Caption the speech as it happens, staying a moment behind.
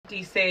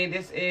quickly say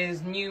this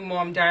is New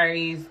Mom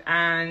Diaries,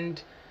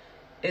 and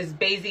is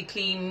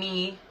basically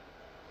me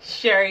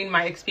sharing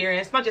my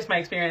experience, not just my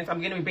experience. I'm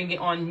going to be bringing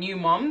on new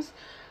moms,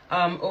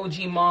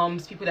 OG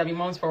moms, people that have been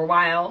moms for a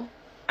while,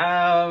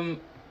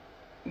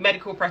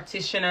 medical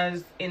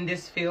practitioners in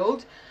this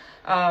field,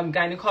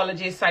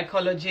 gynecologists,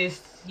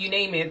 psychologists, you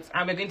name it.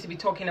 And we're going to be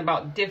talking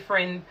about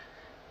different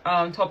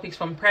topics,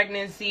 from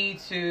pregnancy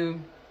to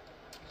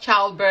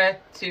childbirth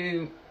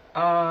to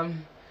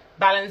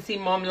balancing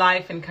mom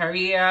life and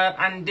career.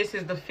 And this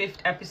is the 5th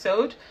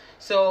episode.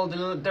 So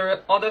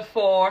the other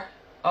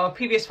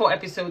previous 4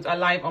 episodes are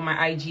live on my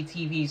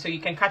IGTV, so you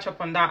can catch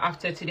up on that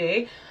after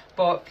today.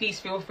 But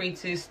please feel free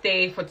to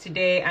stay for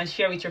today and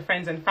share with your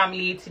friends and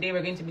family. Today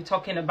we're going to be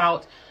talking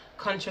about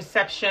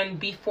contraception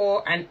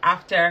before and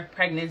after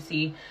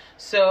pregnancy.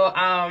 So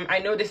I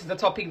know this is a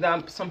topic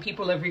that some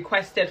people have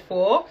requested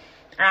for,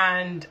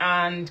 and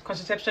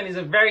contraception is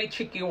a very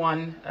tricky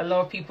one. A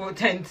lot of people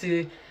tend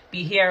to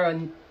be here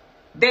and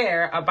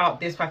there about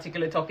this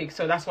particular topic,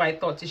 so that's why I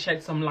thought to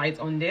shed some light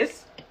on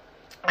this.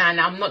 And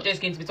I'm not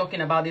just going to be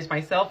talking about this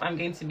myself. I'm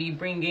going to be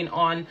bringing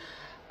on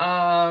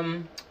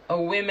a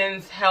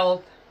women's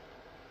health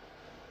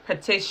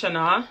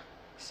practitioner.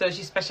 So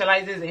she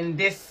specializes in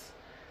this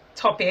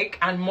topic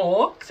and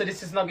more. So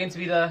this is not going to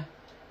be the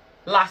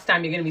last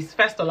time you're going to be,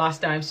 first or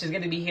last time. She's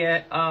going to be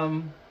here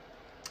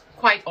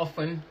quite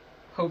often,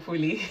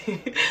 hopefully.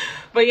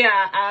 But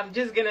yeah, I'm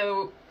just going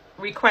to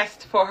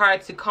request for her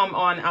to come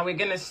on, and we're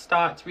going to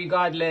start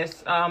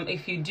regardless.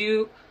 If you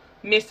do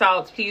miss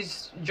out,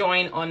 please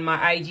join on my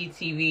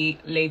IGTV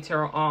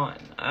later on.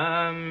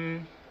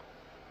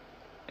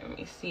 Let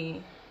me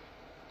see.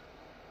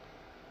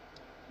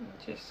 I'm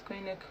just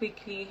going to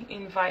quickly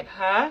invite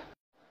her.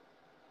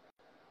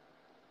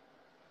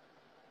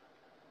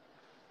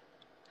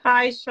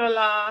 Hi,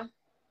 Shola.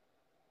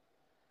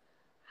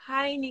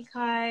 Hi,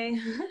 Nikai.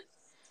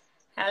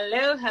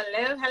 Hello,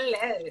 hello,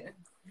 hello.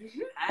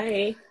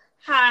 Hi.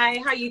 Hi,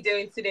 how you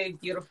doing today,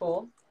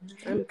 beautiful?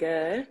 I'm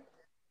good.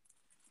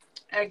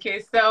 Okay,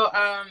 so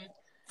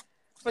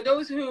for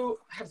those who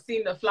have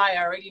seen the flyer,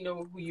 I already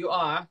know who you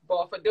are.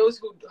 But for those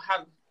who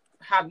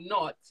have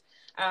not,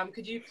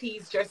 could you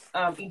please just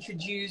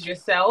introduce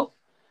yourself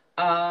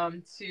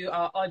to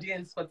our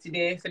audience for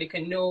today, so they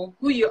can know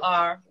who you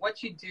are,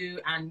 what you do,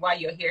 and why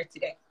you're here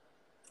today?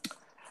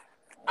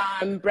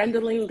 I'm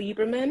BRENDALYNN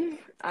LIEBERMAN.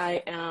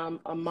 I am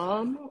a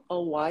mom, a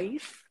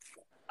wife.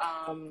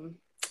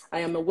 I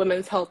am a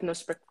women's health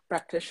nurse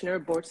practitioner,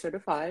 board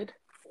certified.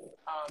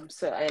 And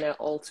I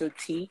also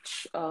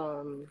teach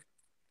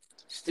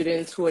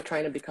students who are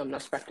trying to become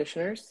nurse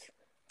practitioners.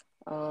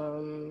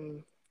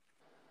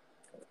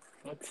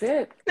 That's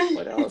it.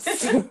 What else?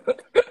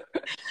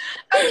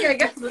 Okay, I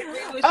guess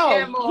we'll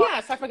share more.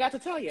 Yes, I forgot to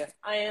tell you.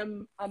 I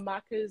am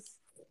Amaka's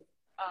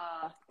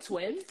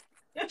twin,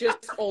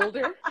 just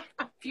older,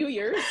 few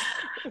years.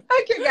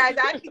 Okay, guys,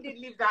 I actually did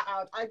leave that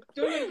out. I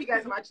don't know if you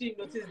guys have actually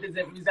noticed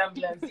the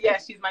resemblance. Yeah,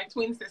 she's my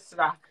twin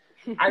sister.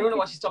 I don't know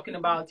what she's talking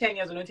about. 10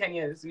 years or no 10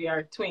 years. We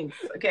are twins,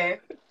 okay?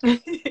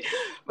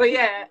 But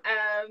yeah,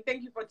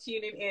 thank you for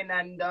tuning in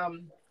and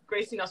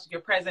gracing us with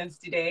your presence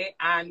today.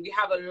 And we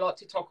have a lot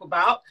to talk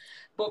about.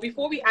 But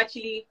before we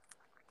actually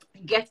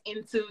get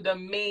into the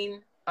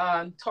main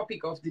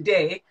topic of the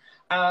day,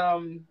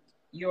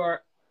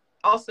 you're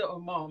also a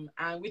mom,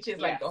 which is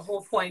like the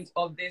whole point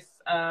of this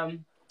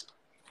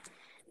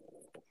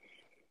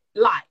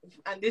live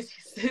and this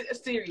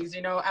series,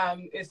 you know,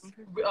 is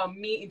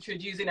me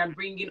introducing and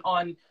bringing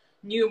on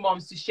new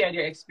moms to share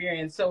their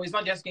experience. So it's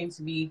not just going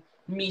to be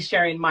me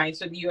sharing mine.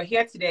 So you're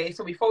here today.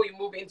 So before we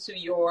move into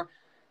your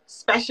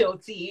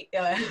specialty,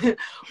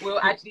 we'll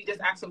actually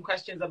just ask some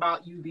questions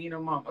about you being a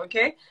mom.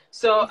 Okay.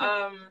 So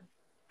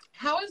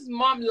how has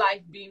mom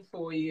life been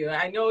for you?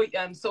 I know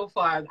so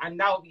far, and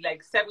that will be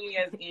like 7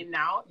 years in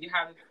now, you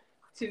have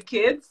 2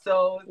 kids.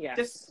 So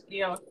just,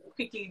 you know,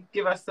 quickly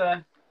give us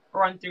a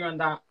run through on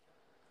that.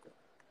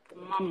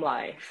 Mom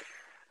life.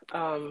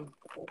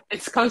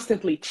 It's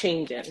constantly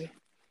changing.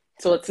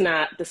 So it's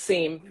not the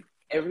same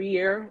every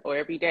year or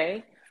every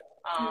day.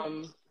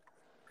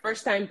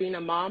 First time being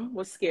a mom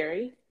was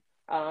scary.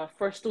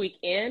 First week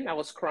in, I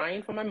was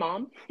crying for my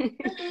mom.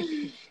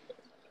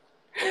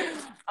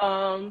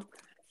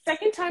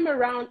 Second time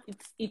around,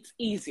 it's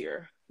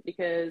easier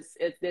because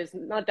there's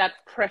not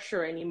that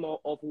pressure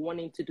anymore of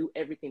wanting to do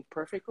everything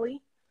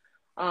perfectly.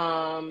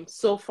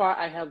 So far,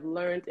 I have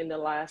learned in the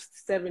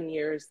last 7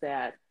 years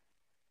that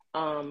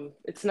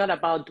it's not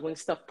about doing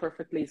stuff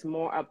perfectly. It's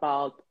more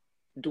about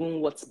doing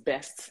what's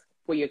best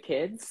for your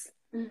kids.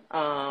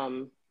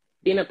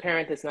 Being a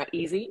parent is not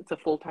easy. It's a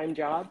full-time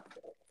job,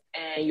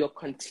 and you're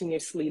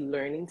continuously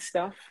learning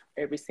stuff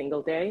every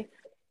single day.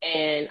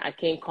 And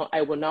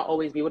I will not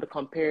always be able to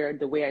compare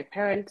the way I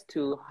parent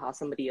to how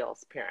somebody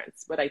else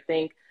parents. But I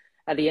think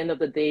at the end of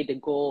the day, the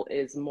goal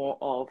is more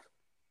of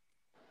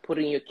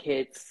putting your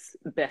kids'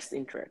 best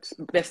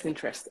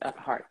interest at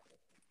heart.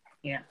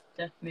 Yeah,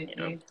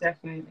 definitely,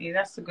 definitely.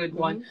 That's a good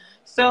one.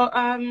 So,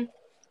 I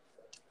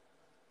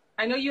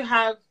know you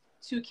have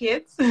 2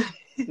 kids.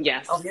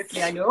 Yes.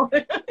 Obviously, I know.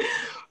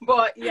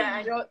 But yeah,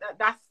 I know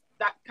that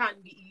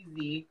can't be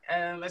easy,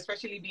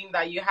 especially being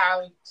that you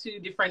have two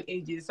different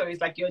ages. So it's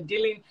like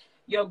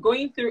you're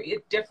going through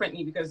it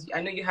differently because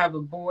I know you have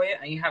a boy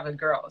and you have a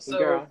girl.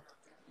 So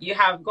you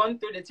have gone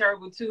through the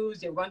terrible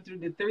twos, you've gone through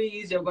the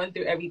threes, you've gone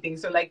through everything.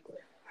 So like,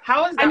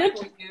 how was that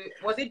for you?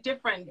 Was it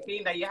different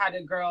being that you had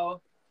a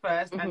girl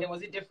first, and then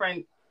was it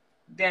different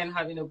then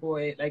having a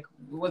boy? Like,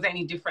 was there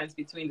any difference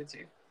between the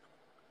two?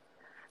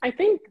 I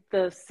think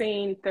the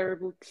saying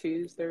terrible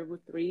twos, terrible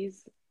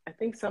threes, I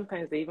think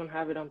sometimes they even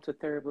have it on to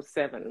terrible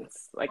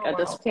sevens. Like at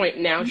this point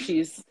now,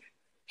 she's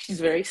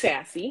very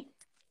sassy.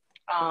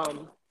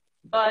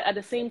 But at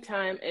the same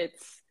time,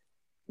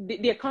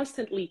 they're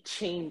constantly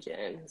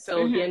changing.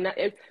 So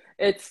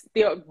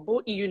they're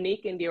both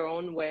unique in their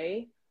own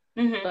way,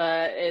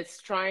 but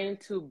it's trying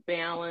to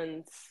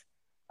balance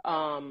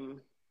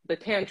the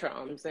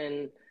tantrums.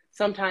 And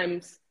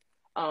sometimes,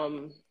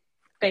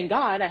 thank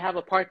God, I have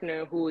a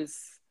partner who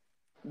is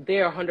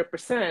there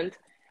 100%.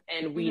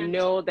 And we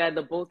know that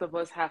the both of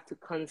us have to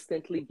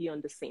constantly be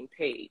on the same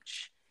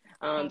page,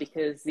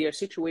 because there are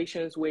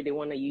situations where they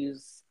want to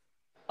use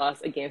us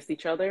against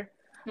each other.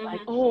 Like,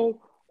 oh,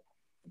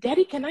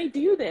 Daddy, can I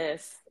do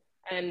this?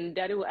 And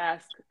Daddy will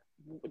ask,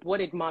 what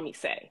did Mommy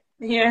say?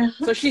 Yeah.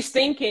 So she's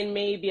thinking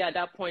maybe at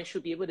that point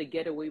she'll be able to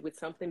get away with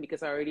something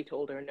because I already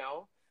told her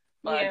no.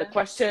 But the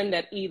question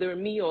that either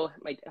me or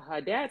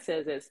her dad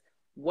says is,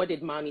 what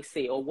did Mommy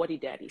say? Or what did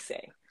Daddy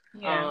say?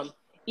 Yeah.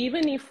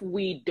 Even if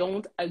we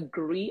don't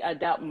agree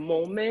at that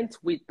moment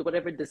with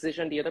whatever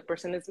decision the other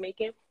person is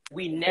making,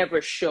 we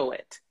never show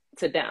it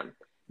to them.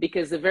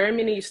 Because the very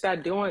minute you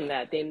start doing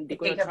that, then they're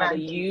going to try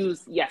to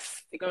use,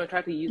 they're going to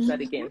try to use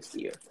that against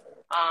you.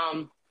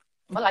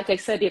 But like I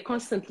said, they're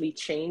constantly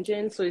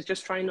changing. So it's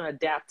just trying to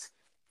adapt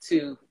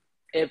to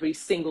every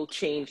single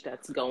change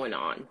that's going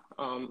on.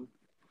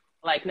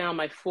 Like now,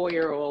 my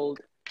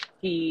 4-year-old,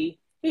 he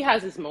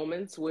has his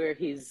moments where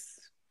he's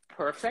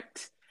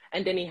perfect.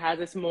 And then he has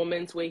his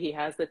moments where he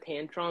has the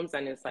tantrums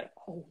and it's like,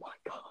 oh my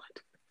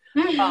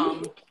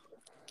God.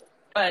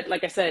 But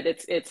like I said,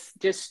 it's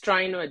just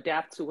trying to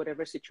adapt to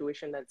whatever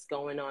situation that's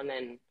going on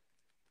and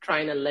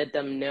trying to let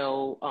them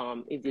know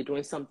if they're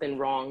doing something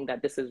wrong,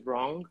 that this is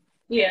wrong.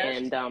 Yeah.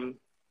 And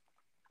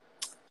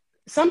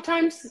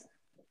sometimes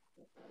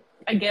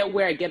I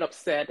get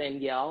upset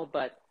and yell,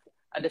 but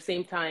at the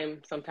same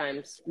time,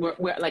 sometimes we're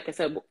like I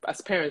said,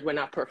 as parents, we're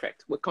not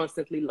perfect. We're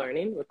constantly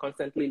learning. We're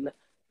constantly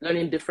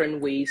learning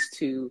different ways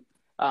to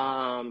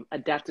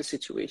adapt to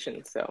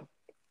situations. So,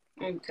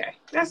 okay,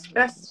 that's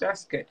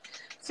good.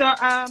 So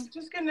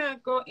just gonna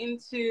go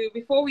into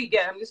before we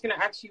get. I'm just gonna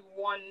ask you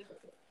one.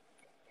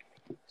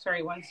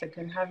 Sorry, 1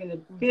 second. Having a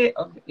bit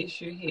of an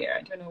issue here.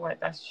 I don't know what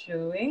that's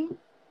showing.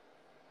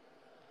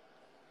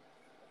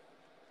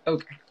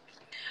 Okay.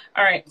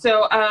 All right.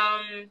 So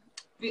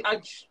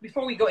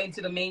before we go into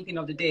the main thing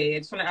of the day, I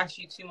just want to ask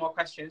you 2 more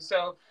questions.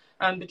 So.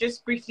 But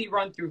just briefly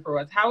run through for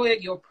us. How are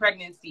your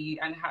pregnancy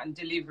and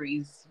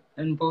deliveries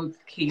in both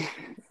cases?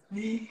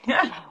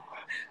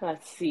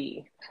 Let's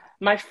see.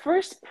 My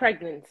first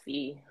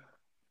pregnancy,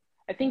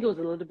 I think it was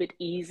a little bit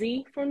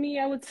easy for me,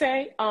 I would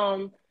say.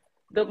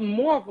 The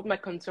more of my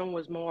concern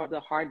was more of the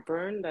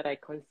heartburn that I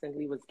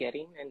constantly was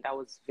getting, and that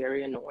was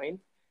very annoying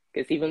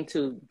because even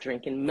to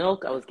drinking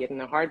milk, I was getting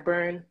a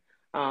heartburn.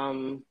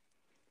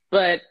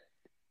 But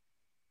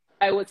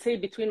I would say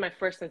between my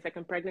first and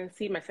second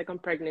pregnancy, my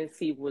second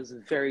pregnancy was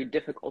very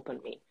difficult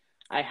on me.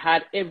 I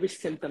had every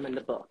symptom in the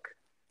book.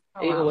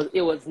 Oh, wow.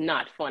 It was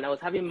not fun. I was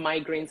having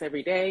migraines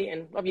every day,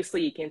 and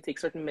obviously you can take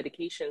certain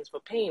medications for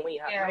pain when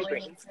you have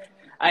migraines.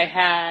 I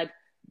had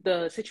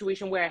the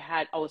situation where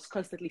I was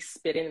constantly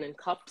spitting in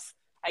cups.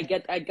 I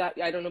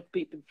don't know,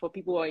 for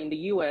people who are in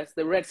the US,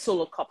 the red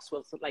Solo cups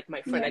was like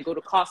my friend. I go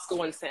to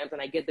Costco and Sam's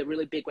and I get the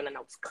really big one and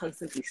I was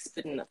constantly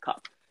spitting in a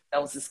cup.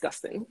 That was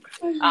disgusting.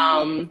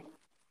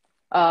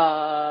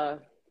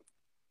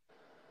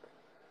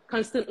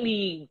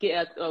 Constantly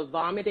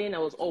vomiting. I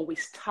was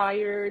always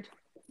tired.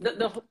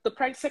 The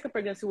second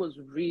pregnancy was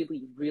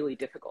really, really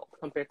difficult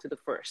compared to the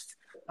first.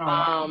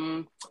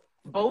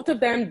 Both of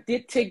them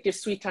did take their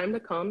sweet time to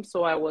come.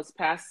 So I was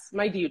past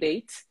my due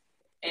date.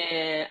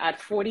 And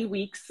at 40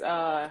 weeks,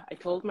 I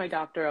told my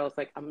doctor, I was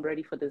like, I'm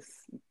ready for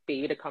this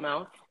baby to come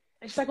out.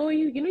 And she's like, oh,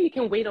 you know, you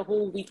can wait a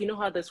whole week. You know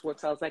how this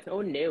works. I was like,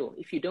 oh, no.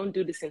 If you don't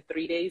do this in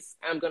 3 days,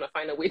 I'm going to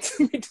find a way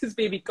to make this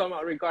baby come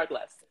out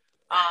regardless.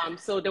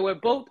 So they were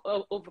both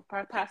over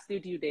past their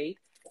due date.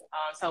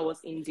 So I was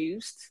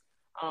induced.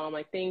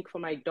 I think for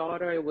my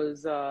daughter, it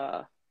was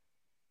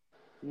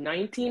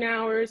 19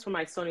 hours. For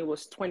my son, it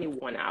was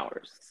 21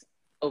 hours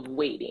of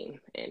waiting.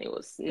 And it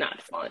was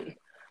not fun.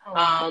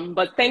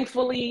 But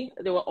thankfully,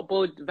 they were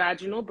both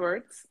vaginal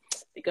births.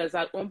 Because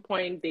at one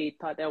point they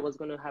thought that I was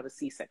going to have a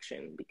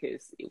C-section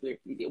because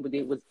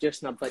it was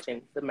just not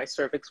budging. That my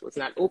cervix was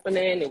not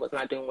opening. It was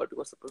not doing what it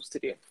was supposed to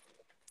do.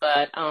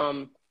 But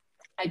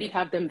I did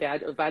have them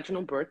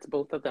vaginal births,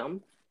 both of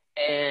them.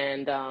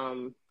 And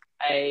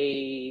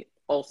I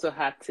also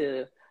had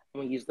to,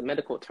 I'm going to use the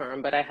medical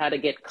term, but I had to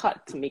get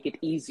cut to make it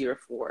easier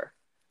for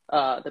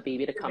the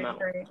baby to come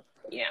out.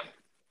 Yeah.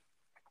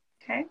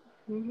 Okay.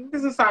 This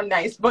doesn't sound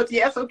nice, but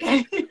yes,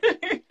 okay.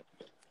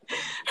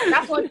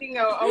 That's one thing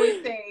I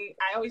always say.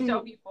 I always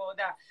tell people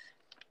that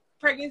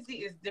pregnancy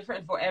is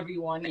different for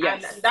everyone.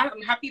 Yes. And that,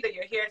 I'm happy that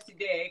you're here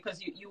today,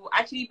 because you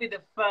actually be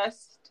the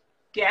first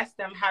guest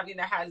I'm having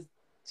that has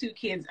 2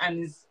 kids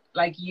and is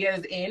like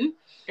years in.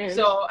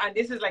 So, and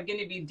this is like going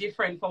to be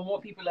different from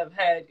what people have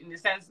heard, in the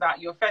sense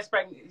that your first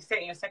pregnancy,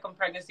 say your second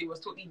pregnancy, was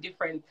totally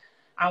different,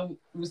 and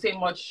we say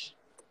much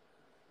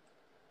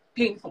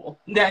painful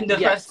than the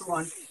first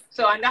one.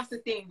 So, and that's the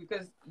thing,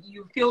 because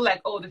you feel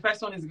like, oh, the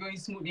first one is going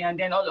smoothly, and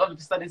then all of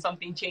a sudden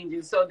something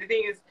changes. So the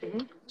thing is,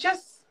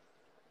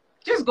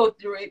 just go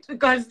through it,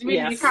 because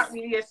really you can't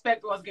really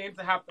expect what's going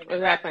to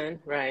happen.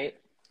 Right.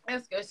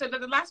 That's good. So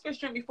the last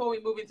question before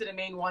we move into the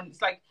main one,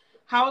 it's like,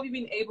 how have you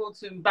been able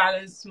to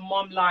balance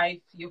mom life,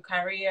 your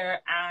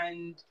career,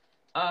 and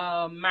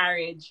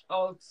marriage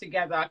all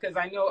together? Because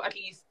I know at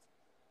least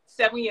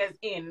 7 years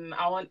in,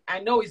 I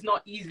know it's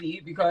not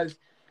easy, because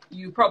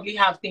you probably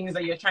have things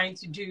that you're trying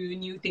to do,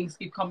 new things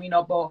keep coming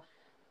up, but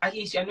at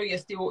least I know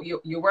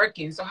you're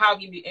working. So how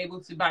have you been able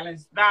to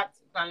balance that,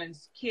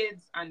 balance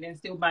kids, and then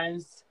still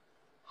balance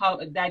how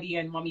a daddy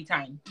and mommy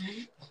time?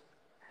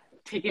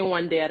 Taking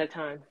one day at a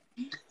time.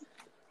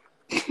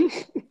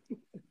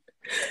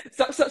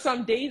 So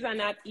some days are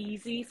not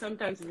easy.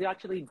 Sometimes it's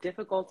actually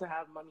difficult to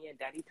have mommy and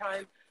daddy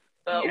time.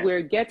 But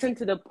we're getting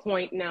to the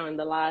point now in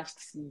the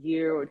last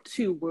year or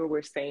two where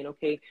we're saying,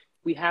 okay,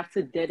 we have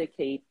to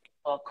dedicate.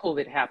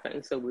 COVID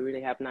happened, so we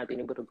really have not been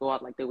able to go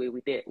out like the way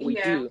we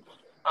do.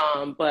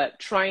 But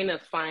trying to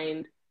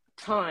find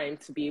time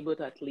to be able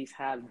to at least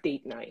have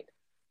date night,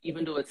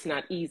 even though it's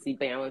not easy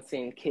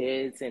balancing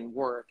kids and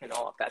work and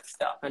all of that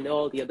stuff and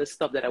all the other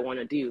stuff that I want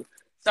to do.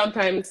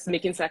 Sometimes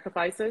making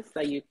sacrifices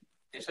that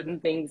there's certain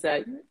things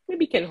that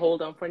maybe can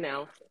hold on for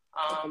now.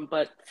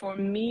 But for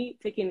me,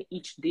 taking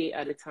each day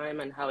at a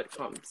time and how it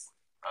comes.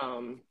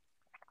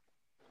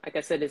 Like I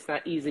said, it's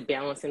not easy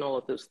balancing all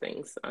of those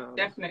things.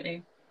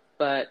 Definitely.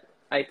 But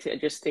I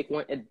just take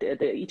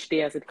each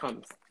day as it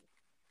comes.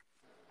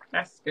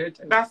 That's good.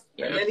 That's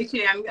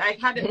literally, I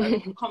had a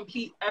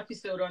complete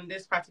episode on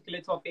this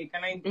particular topic,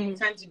 and I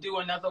intend to do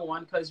another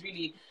one, because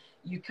really,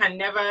 you can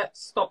never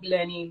stop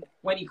learning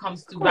when it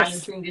comes to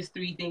balancing these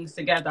 3 things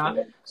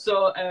together.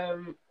 So,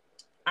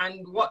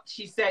 and what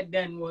she said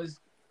then was,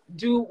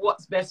 do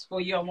what's best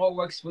for you and what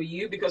works for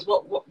you, because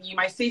what you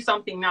might say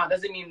something now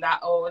doesn't mean that,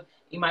 oh,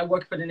 it might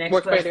work for the next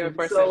person.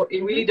 So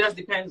it really does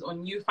depend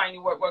on you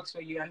finding what works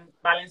for you and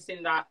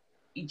balancing that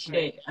each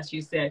day, as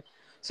you said.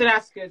 So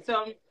that's good.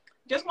 So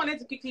just wanted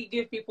to quickly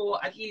give people,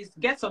 at least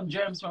get some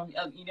germs from,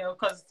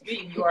 because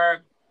really you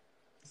are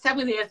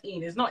 7 years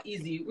in. It's not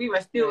easy. We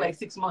were still like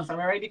 6 months. I'm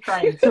already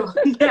crying. So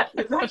yeah,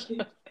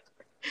 exactly.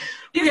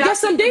 There's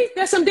some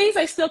days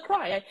I still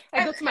cry.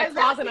 I go to my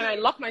closet and I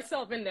lock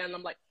myself in there, and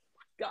I'm like,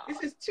 God,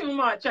 this is too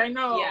much. I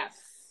know. Yes.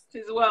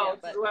 As well.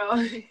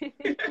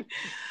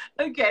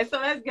 Okay, so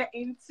let's get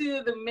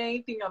into the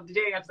main thing of the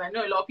day, because I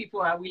know a lot of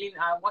people are waiting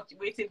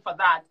for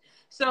that.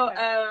 So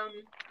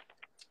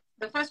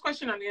the first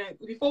question,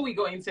 before we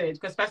go into it,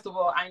 because first of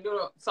all, I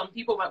know some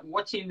people might be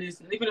watching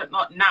this, even if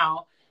not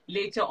now,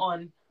 later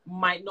on,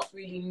 might not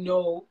really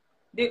know.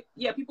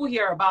 People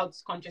hear about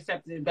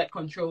contraceptive, birth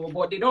control,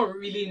 but they don't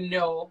really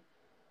know,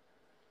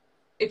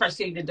 if I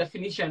say the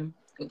definition,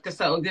 because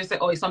they say,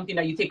 oh, it's something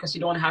that you take because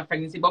you don't want to have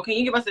pregnancy. But can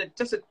you give us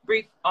just a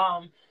brief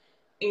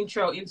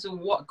intro into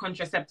what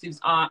contraceptives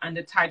are and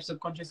the types of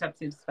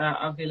contraceptives that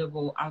are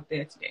available out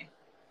there today?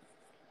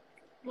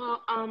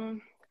 Well,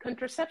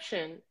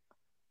 contraception,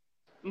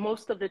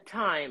 most of the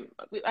time,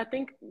 I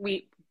think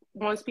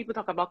once people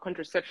talk about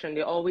contraception,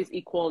 they always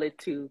equal it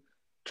to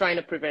trying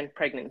to prevent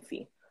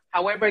pregnancy.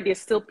 However,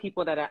 there's still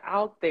people that are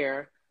out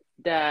there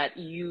that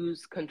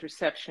use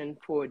contraception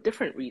for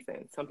different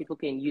reasons. Some people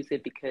can use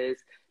it because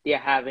they're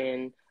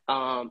having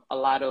a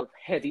lot of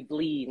heavy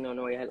bleeding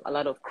or a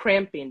lot of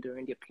cramping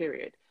during their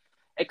period.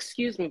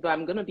 Excuse me, but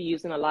I'm going to be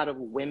using a lot of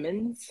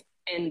women's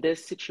in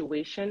this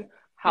situation.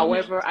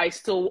 However, I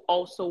still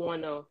also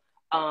want to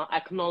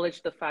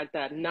acknowledge the fact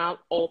that not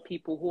all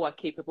people who are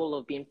capable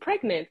of being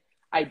pregnant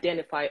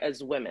identify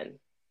as women.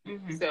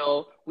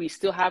 So we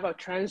still have our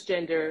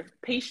transgender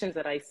patients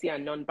that I see,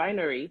 and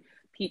non-binary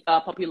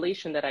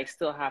population that I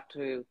still have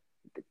to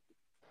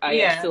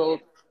still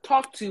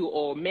talk to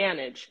or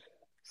manage.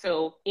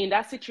 So in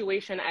that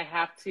situation, I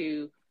have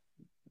to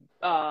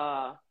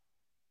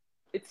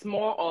it's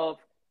more of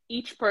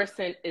each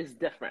person is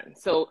different.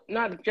 So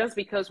not just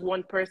because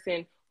one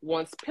person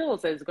wants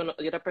pills,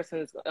 the other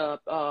person's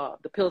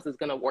the pills is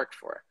gonna work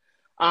for.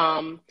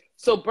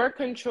 So birth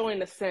control,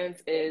 in a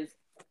sense, is,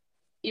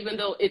 even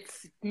though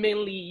it's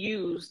mainly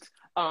used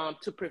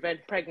to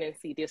prevent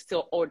pregnancy, there's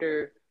still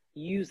other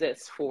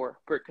uses for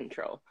birth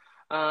control.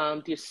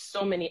 There's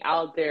so many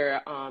out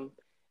there.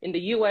 In the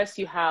US,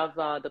 you have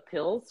the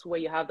pills, where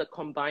you have the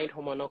combined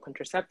hormonal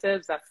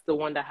contraceptives. That's the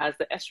one that has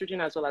the estrogen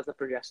as well as the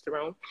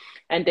progesterone.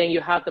 And then you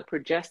have the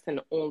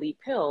progestin-only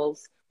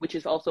pills, which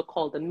is also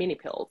called the mini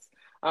pills.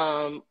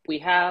 We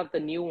have the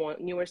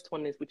newest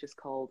one, which is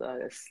called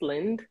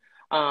SLIND.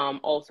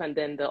 Also, and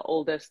then the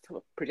oldest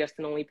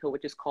progestin-only pill,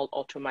 which is called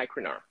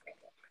Ultramicronar.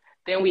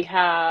 Then we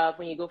have,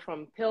 when you go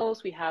from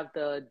pills, we have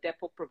the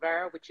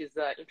Depo-Provera, which is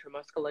the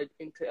intramuscular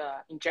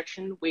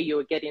injection, where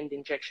you're getting the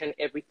injection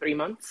every 3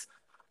 months.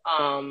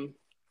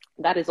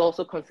 That is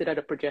also considered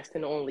a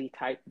progestin-only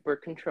type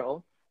birth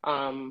control.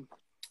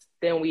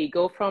 Then we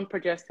go from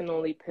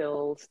progestin-only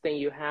pills. Then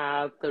you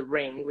have the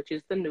ring, which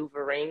is the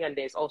NuvaRing, and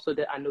there's also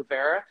the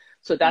Anuvera.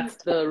 So that's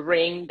the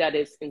ring that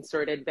is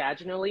inserted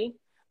vaginally.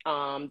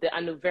 The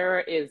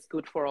Anuvera is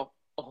good for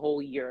a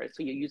whole year,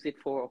 so you use it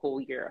for a whole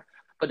year.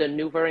 But the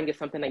NuvaRing is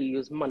something that you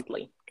use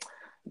monthly.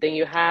 Then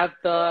you have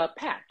the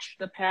patch.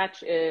 The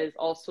patch is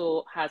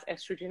also has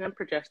estrogen and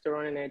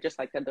progesterone in it, just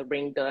like the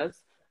ring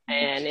does.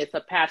 And it's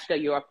a patch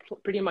that you are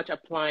pretty much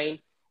applying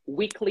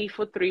weekly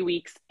for 3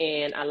 weeks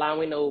and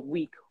allowing a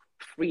week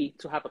free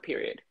to have a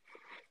period.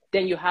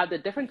 Then you have the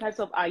different types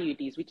of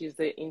IUDs, which is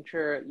the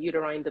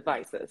intrauterine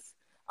devices.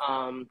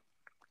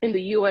 In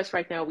the US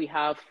right now, we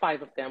have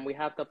 5 of them. We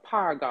have the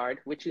Paragard,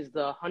 which is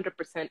the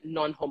 100%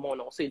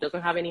 non-hormonal. So it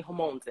doesn't have any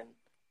hormones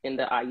in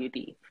the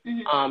IUD.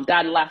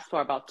 That lasts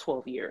for about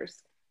 12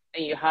 years.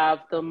 And you have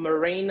the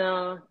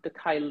Mirena, the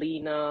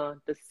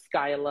Kyleena, the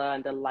Skyla,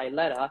 and the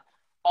Liletta.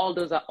 All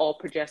those are all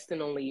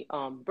progestin-only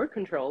birth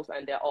controls,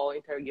 and they're all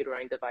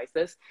intrauterine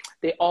devices.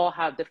 They all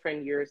have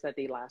different years that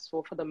they last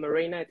for. For the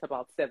Mirena, it's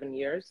about 7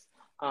 years.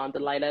 The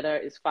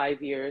Liletta is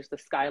 5 years. The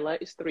Skyla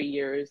is 3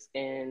 years.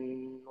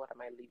 And what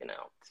am I leaving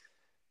out?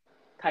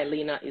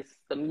 Kyleena is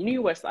the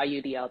newest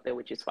IUD out there,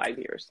 which is 5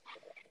 years.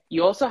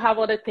 You also have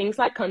other things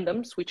like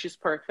condoms, which is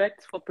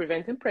perfect for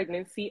preventing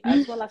pregnancy,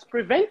 as well as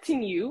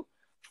preventing you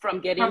from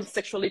getting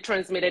sexually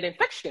transmitted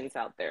infections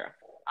out there.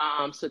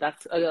 So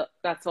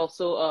that's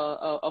also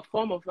a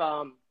form of,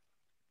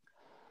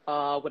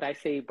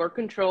 birth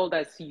control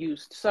that's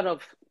used sort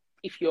of,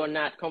 if you're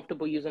not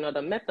comfortable using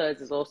other methods,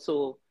 is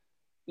also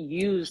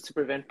used to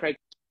prevent pregnancy.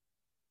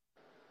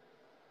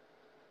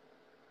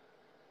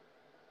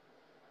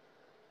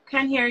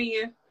 Can't hear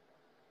you.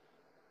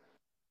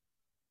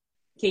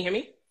 Can you hear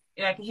me?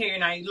 Yeah, I can hear you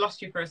now. I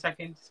lost you for a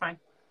second. It's fine.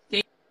 Can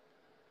you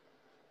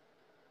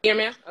hear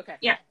me? Okay.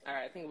 Yeah. All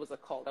right. I think it was a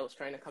call that was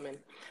trying to come in.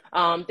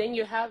 Then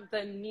you have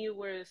the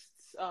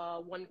newest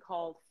one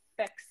called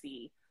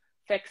Phexxi.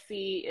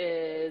 Phexxi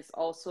is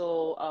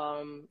also,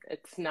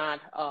 it's not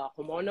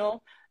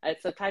hormonal.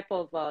 It's a type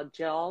of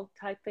gel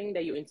type thing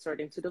that you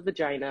insert into the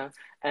vagina.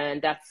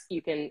 And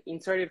you can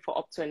insert it for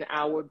up to an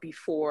hour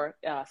before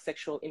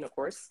sexual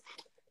intercourse.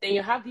 Then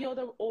you have the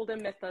other older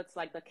methods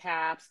like the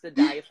caps, the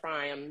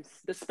diaphragms,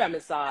 the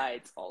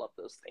spermicides, all of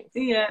those things.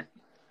 Yeah.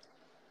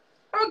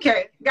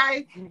 Okay,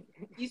 guys,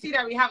 you see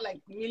that we have like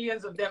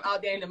millions of them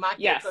out there in the market.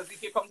 Yes. Because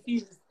if you're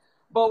confused,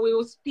 but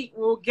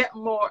we'll get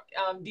more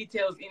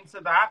details into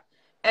that.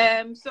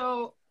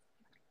 So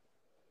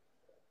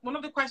one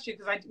of the questions,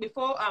 because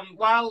before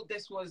while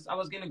I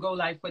was going to go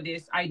live for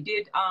this, I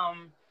did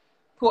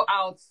put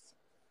out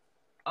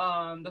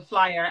the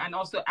flyer and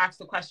also ask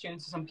the question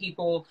to some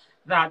people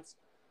that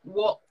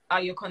what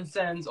are your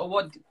concerns or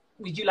what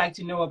would you like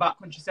to know about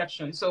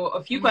contraception? So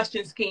a few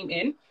questions came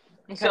in.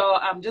 Okay. So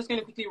I'm just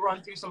going to quickly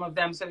run through some of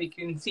them so we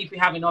can see if we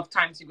have enough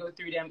time to go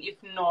through them. If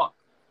not,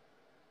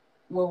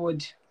 we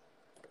would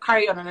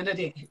carry on another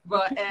day.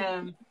 But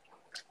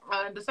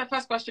the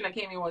first question that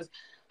came in was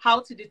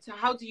how do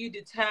you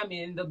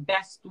determine the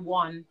best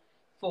one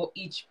for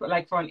each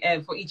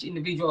for each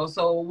individual?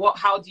 So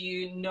how do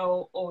you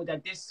know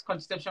that this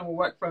contraception will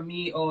work for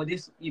me, or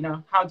this,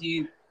 how do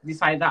you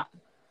decide that?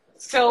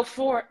 So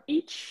for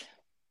each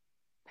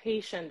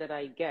patient that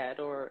I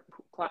get or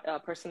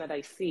person that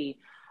I see,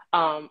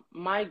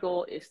 my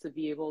goal is to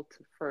be able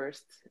to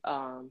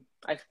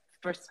I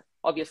first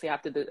obviously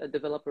have to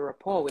develop a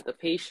rapport with the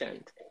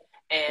patient.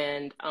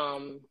 And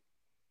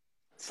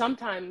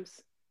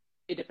sometimes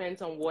it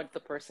depends on what the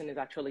person is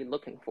actually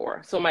looking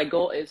for. So my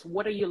goal is,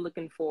 what are you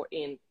looking for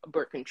in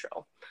birth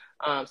control?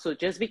 So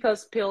just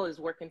because pill is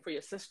working for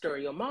your sister or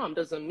your mom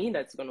doesn't mean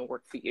that it's going to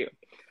work for you.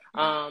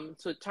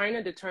 So trying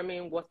to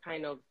determine what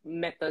kind of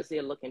methods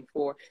they're looking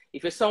for.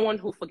 If you're someone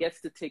who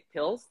forgets to take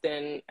pills,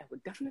 then I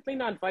would definitely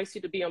not advise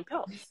you to be on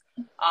pills.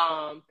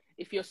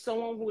 If you're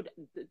someone who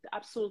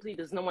absolutely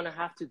does not want to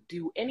have to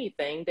do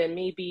anything, then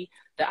maybe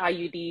the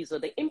IUDs or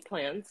the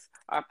implants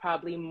are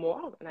probably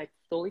more. And I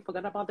totally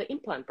forgot about the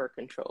implant birth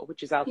control,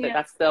 which is out there.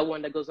 That's the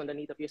one that goes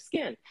underneath of your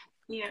skin.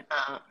 Yeah.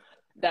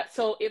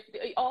 So it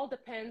all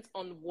depends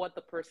on what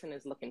the person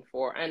is looking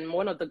for. And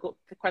one of the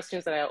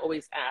questions that I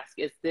always ask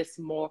is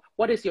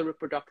what is your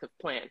reproductive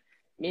plan?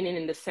 Meaning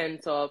in the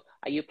sense of,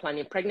 are you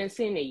planning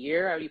pregnancy in a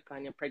year? Are you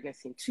planning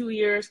pregnancy in 2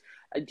 years?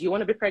 Do you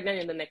want to be pregnant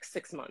in the next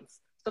 6 months?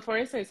 So for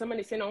instance,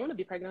 somebody saying, I want to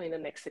be pregnant in the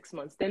next 6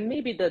 months, then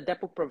maybe the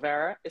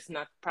Depo-Provera is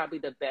not probably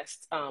the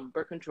best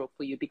birth control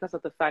for you, because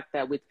of the fact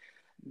that with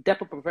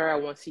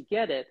Depo-Provera, once you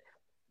get it,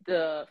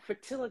 the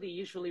fertility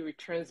usually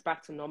returns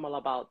back to normal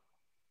about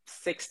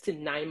 6 to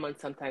 9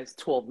 months, sometimes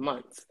 12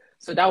 months.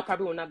 So that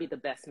probably will not be the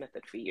best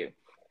method for you.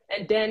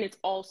 And then it's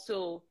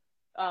also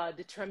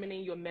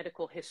determining your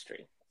medical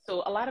history.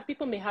 So a lot of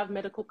people may have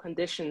medical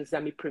conditions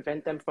that may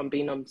prevent them from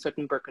being on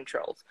certain birth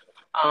controls.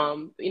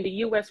 In the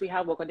US, we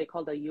have what they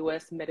call the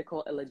US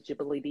medical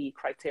eligibility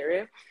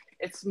criteria.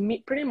 It's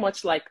pretty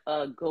much like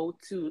a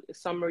go-to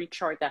summary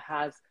chart that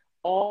has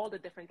all the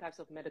different types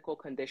of medical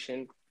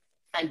conditions.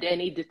 And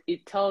then it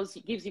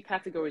gives you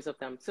categories of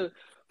them. So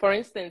for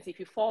instance, if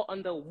you fall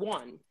under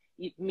 1,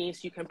 it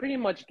means you can pretty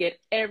much get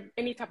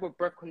any type of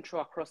birth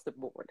control across the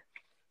board.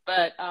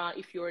 But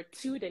if you're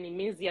 2, then it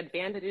means the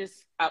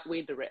advantages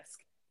outweigh the risk.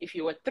 If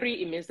you are 3,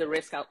 it means the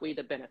risk outweigh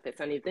the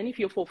benefits. And then if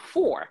you're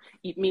 4,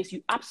 it means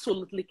you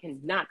absolutely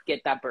cannot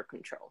get that birth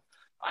control.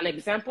 An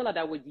example that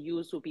I would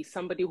use would be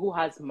somebody who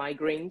has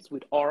migraines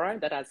with aura,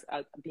 that has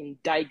been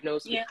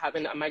diagnosed with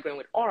having a migraine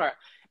with aura.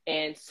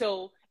 And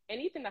so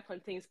anything that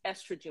contains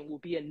estrogen will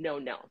be a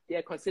no-no.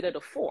 They're considered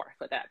a 4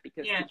 for that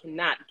because you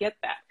cannot get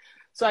that.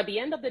 So at the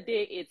end of the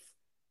day, it's,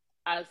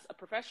 as a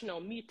professional,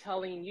 me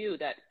telling you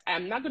that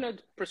I'm not going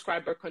to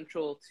prescribe birth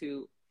control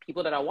to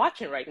people that are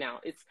watching right now.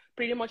 It's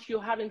pretty much you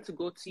having to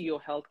go to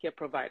your healthcare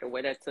provider,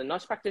 whether it's a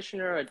nurse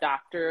practitioner, a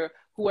doctor,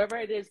 whoever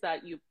it is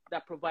that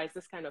provides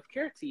this kind of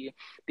care to you.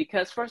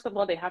 Because first of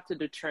all, they have to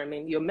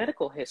determine your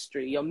medical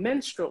history, your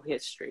menstrual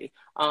history.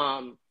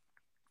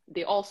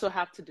 They also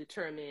have to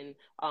determine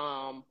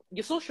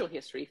your social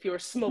history. If you're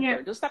a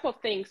smoker, those type of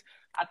things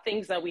are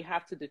things that we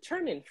have to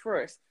determine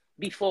first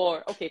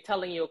before,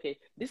 telling you,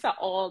 these are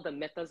all the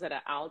methods that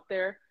are out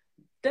there.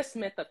 This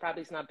method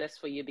probably is not best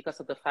for you because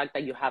of the fact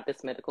that you have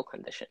this medical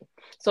condition.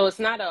 So it's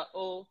not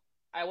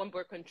I want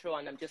birth control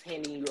and I'm just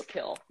handing you a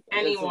pill.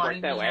 It doesn't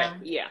work that way.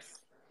 Yes.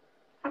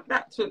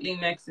 That totally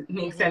makes sense.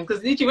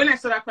 Because literally when I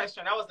saw that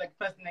question, that was like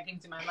the first thing that came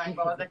to my mind.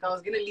 But I was like, I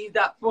was going to leave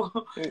that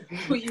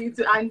for you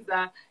to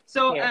answer.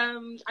 So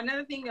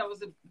another thing that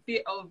was a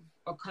bit of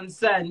a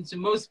concern to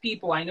most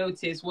people, I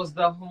noticed, was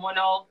the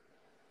hormonal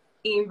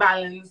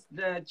imbalance,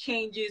 the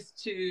changes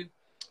to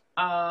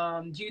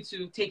due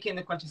to taking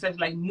the contraception,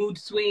 like mood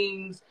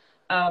swings,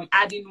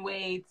 adding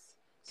weight.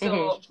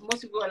 So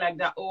most people are like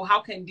that. Oh,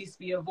 how can this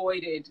be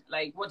avoided?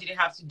 Like, what do they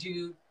have to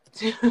do?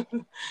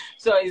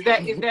 So is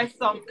there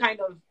some kind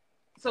of,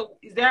 so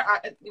is there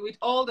with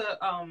all the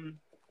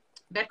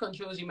birth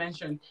controls you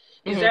mentioned,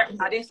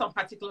 are there some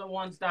particular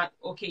ones that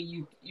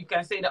you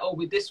can say that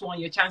with this one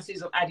your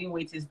chances of adding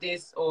weight is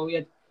this, or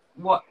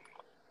what?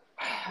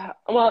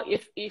 Well,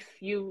 if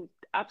you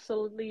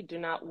absolutely do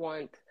not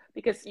want,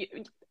 because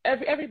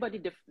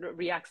everybody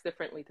reacts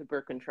differently to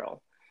birth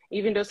control.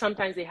 Even though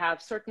sometimes they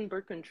have certain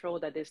birth control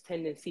that there's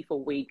tendency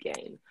for weight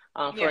gain.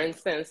 For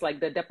instance, like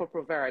the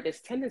Depo-Provera, there's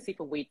tendency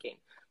for weight gain.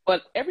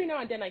 But every now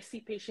and then I see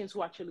patients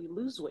who actually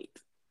lose weight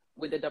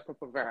with the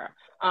Depo-Provera.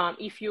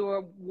 If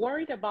you're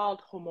worried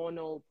about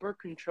hormonal birth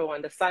control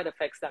and the side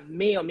effects that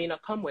may or may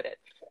not come with it,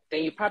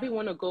 then you probably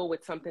want to go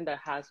with something that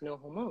has no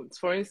hormones.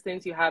 For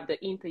instance, you have the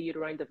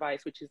intrauterine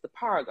device, which is the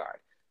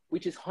Paragard,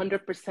 which is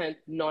 100%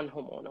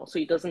 non-hormonal. So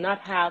it does not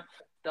have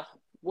the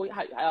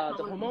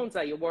hormones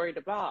that you're worried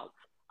about.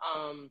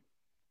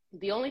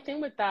 The only thing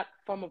with that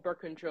form of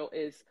birth control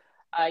is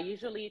I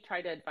usually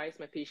try to advise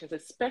my patients,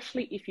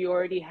 especially if you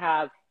already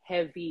have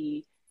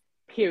heavy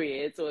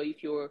periods or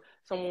if you're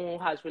someone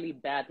who has really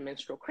bad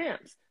menstrual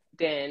cramps,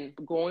 then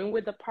going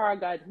with the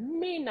Paragard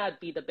may not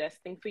be the best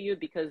thing for you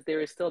because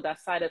there is still that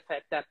side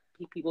effect that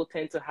people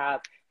tend to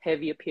have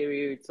heavier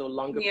periods or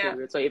longer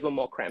periods or even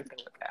more cramping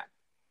with that.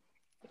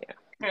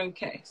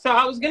 Okay, so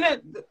I was gonna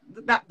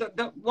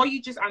what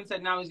you just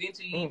answered now is going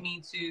to lead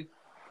me to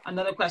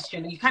another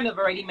question. You kind of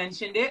already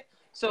mentioned it.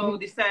 So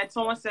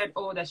someone said,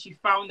 that she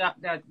found out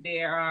that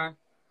there are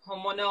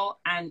hormonal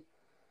and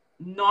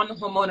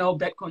non-hormonal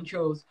birth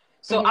controls.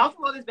 So out of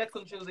all these birth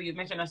controls that you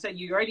mentioned, I said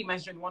you already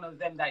mentioned one of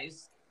them that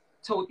is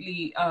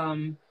totally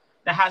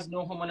that has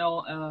no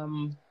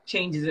hormonal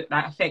changes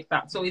that affect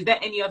that. So is there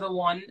any other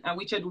one, and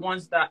which are the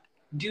ones that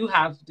do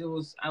have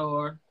those,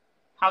 or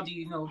how do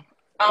you know?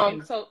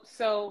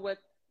 So with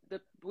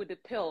the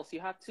pills, you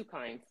have 2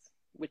 kinds,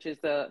 which is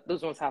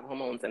those ones have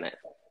hormones in it.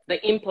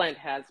 The implant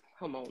has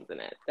hormones in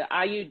it. The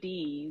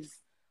IUDs,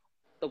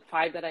 the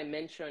 5 that I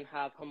mentioned,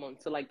 have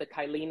hormones. So like the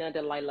Kylena, the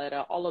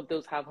Liletta, all of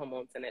those have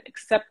hormones in it,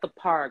 except the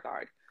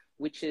Paragard,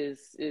 which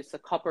is a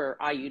copper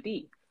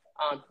IUD.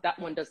 That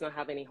one does not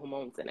have any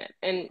hormones in it.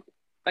 And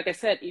like I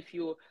said, if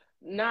you're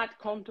not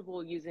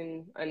comfortable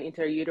using an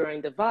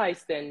intrauterine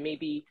device, then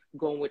maybe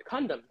going with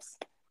condoms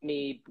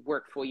may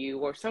work for you.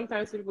 Or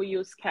sometimes people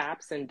use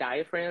caps and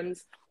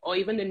diaphragms, or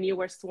even the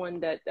newest one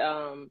that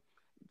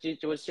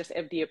was just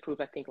FDA approved,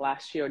 I think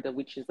last year,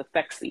 which is the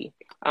Phexi.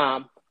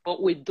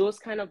 But with those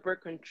kind of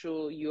birth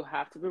control, you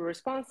have to be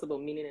responsible,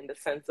 meaning in the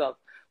sense of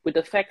with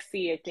the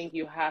Phexi, I think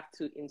you have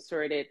to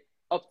insert it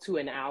up to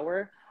an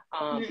hour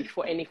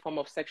before any form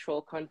of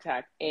sexual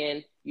contact.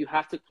 And you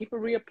have to keep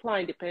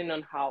reapplying depending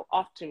on how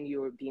often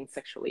you're being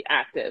sexually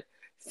active.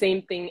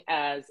 Same thing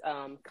as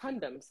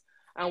condoms.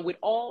 And with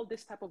all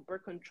this type of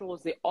birth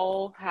controls, they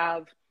all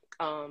have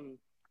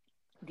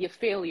their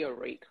failure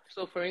rate.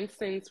 So for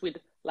instance, with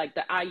like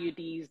the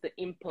IUDs, the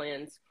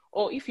implants,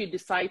 or if you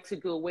decide to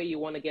go where you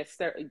want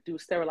to do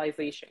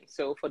sterilization.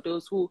 So for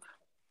those who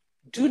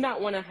do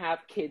not want to have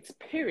kids,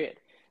 period,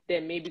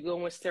 then maybe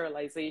going with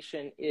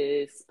sterilization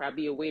is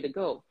probably a way to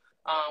go.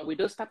 With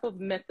those type of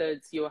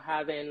methods, you're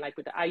having, like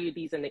with the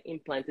IUDs and the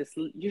implant, it's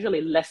usually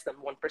less than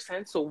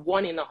 1%. So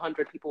 1 in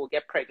 100 people will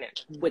get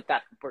pregnant with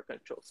that birth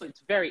control. So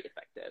it's very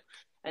effective.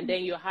 And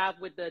then you have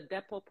with the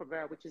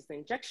Depo-Provera, which is the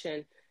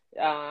injection,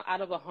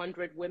 out of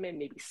 100 women,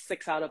 maybe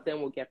 6 out of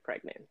them will get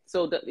pregnant.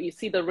 So you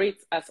see the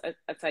rates as I'm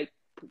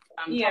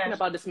talking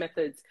about these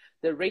methods,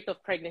 the rate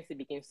of pregnancy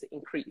begins to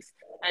increase.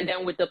 And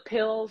then with the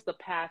pills, the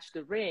patch,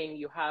 the ring,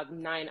 you have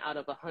 9 out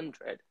of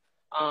 100.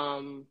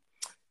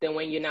 Then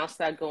when you now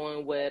start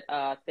going with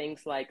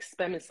things like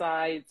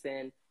spermicides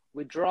and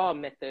withdrawal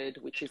method,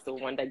 which is the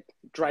one that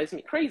drives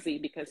me crazy,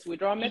 because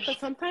withdrawal method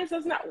sometimes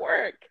does not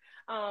work.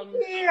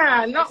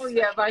 Not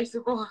really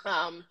advisable.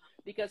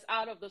 Because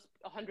out of those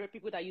 100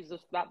 people that use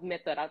that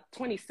method,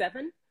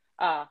 27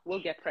 will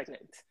get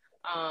pregnant.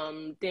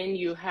 Then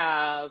you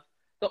have,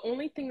 the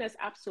only thing that's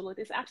absolute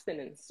is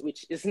abstinence,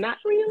 which is not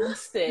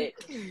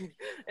realistic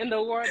in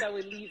the world that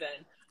we live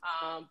in.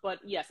 But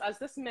yes, as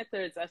these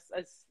methods, as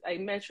I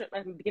mentioned,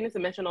 I'm beginning to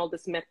mention all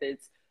these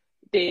methods,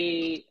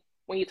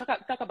 when you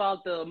talk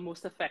about the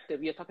most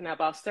effective, you're talking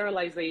about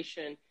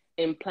sterilization,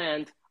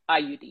 implant,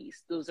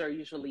 IUDs. Those are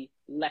usually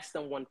less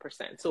than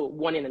 1%, so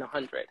 1 in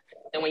 100.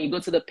 And when you go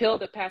to the pill,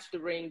 the patch, the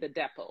ring, the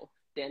Depo,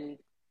 then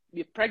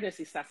your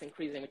pregnancy starts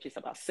increasing, which is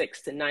about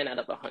 6 to 9 out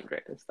of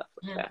 100 and stuff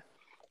like that.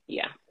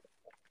 Yeah.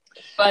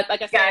 But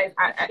like I said, guys,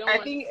 I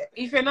think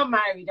if you're not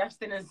married,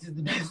 abstinence is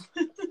the best.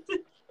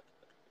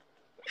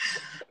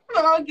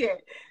 Okay,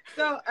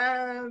 so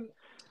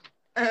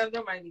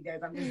don't mind me,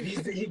 guys. I'm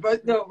just busy,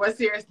 but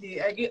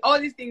seriously, all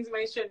these things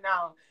mentioned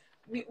now,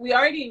 we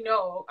already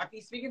know. At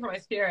least speaking from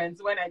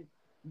experience, when I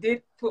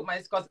did put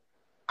my scores,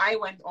 I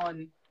went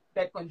on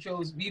birth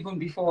controls even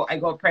before I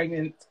got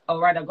pregnant, or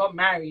rather got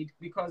married,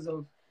 because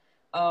of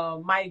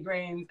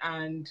migraines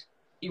and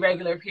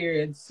irregular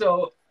periods.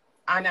 So,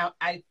 and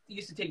I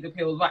used to take the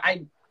pills, but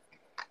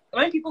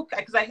when people,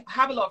 because I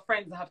have a lot of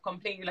friends that have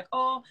complained, like,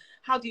 oh,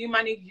 how do you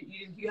manage?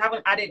 You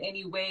haven't added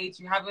any weight.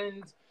 You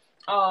haven't,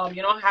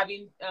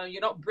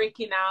 you're not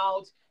breaking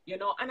out,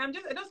 and I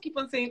just keep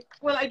on saying,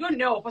 well, I don't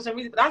know for some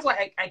reason. But that's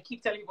why I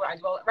keep telling people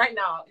as well. Right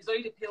now, it's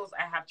only the pills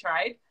I have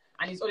tried,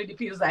 and it's only the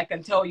pills that I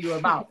can tell you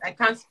about. I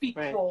can't speak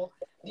for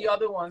the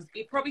other ones.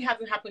 It probably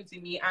hasn't happened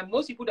to me. And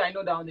most people that I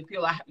know that are on the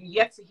pill, I have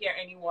yet to hear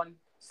anyone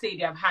say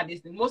they have had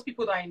this. And most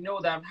people that I know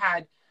that have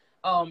had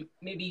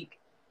maybe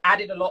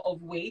added a lot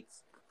of weight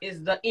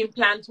is the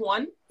implant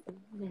one.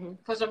 Mm-hmm.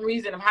 For some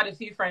reason, I've had a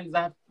few friends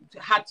that have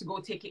had to go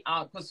take it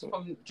out because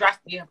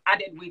they have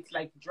added weight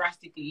like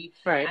drastically,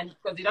 and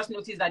because they just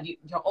notice that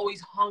you're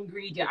always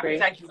hungry, your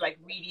appetite is like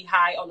really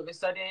high all of a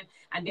sudden.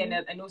 And then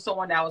I know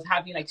someone that was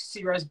having like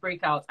serious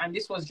breakouts, and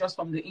this was just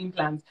from the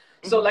implants.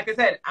 So like I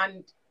said,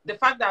 and the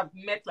fact that I've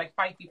met like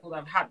 5 people that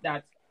have had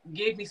that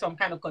gave me some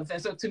kind of concern.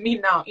 So to me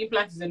now,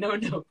 implants is a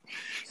no-no.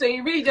 So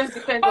it really just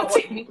depends on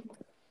what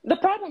the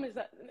problem is.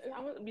 That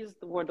I won't use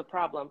the word the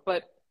problem,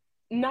 but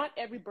not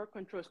every birth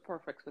control is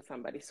perfect for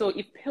somebody. So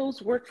if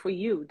pills work for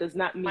you, does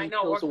not mean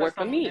pills work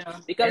for me.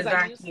 Because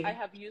I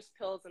have used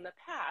pills in the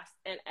past,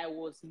 and I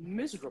was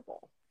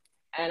miserable,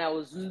 and I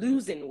was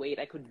losing weight.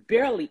 I could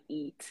barely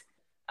eat.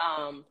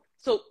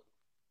 So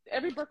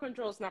every birth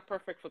control is not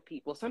perfect for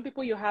people. Some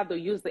people they'll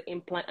use the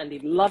implant and they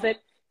love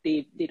it.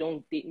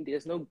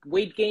 There's no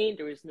weight gain.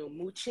 There is no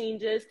mood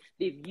changes.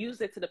 They've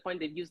used it to the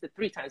point they've used it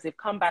 3 times. They've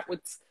come back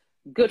with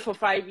good for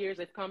 5 years.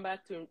 They've come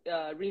back to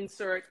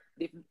reinsert.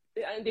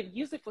 They've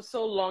used it for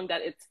so long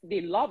that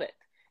they love it.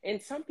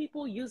 And some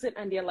people use it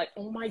and they're like,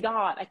 oh my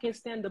God, I can't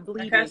stand the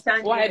bleeding,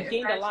 or I've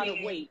gained a lot of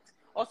weight.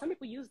 Or some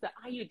people use the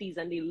IUDs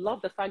and they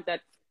love the fact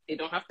that they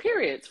don't have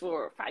periods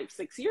for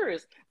 5-6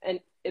 years, and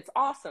it's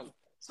awesome.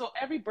 So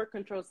every birth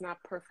control is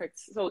not perfect.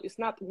 So it's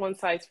not one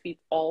size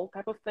fits all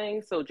type of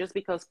thing. So just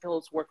because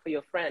pills work for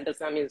your friend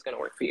does not mean it's going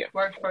to work for you.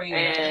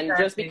 And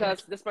just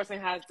because this person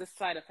has this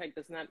side effect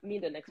does not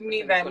mean the next person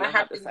is going to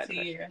have this side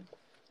effect.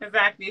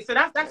 Exactly. So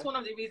that's one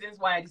of the reasons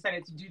why I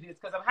decided to do this,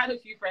 because I've had a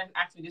few friends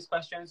ask me this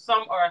question.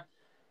 Some are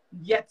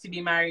yet to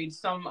be married,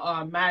 some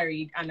are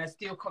married and are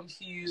still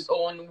confused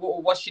on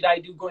what should I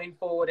do going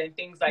forward and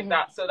things like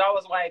that. So that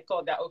was why I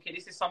thought that, okay,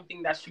 this is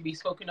something that should be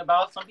spoken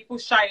about. Some people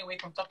shy away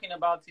from talking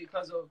about it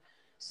because of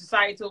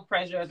societal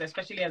pressures,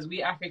 especially as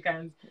we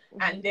Africans,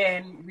 and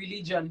then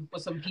religion for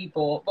some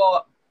people.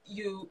 But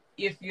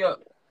if you're,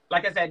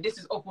 like I said, this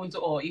is open to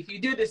all. If you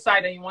do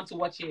decide and you want to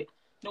watch it,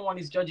 no one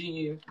is judging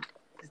you.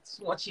 Just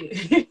watch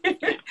it.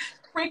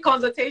 Free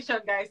consultation,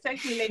 guys.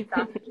 Thank me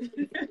later.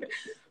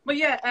 But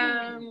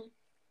yeah,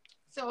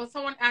 so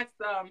someone asked,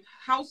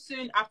 how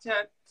soon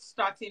after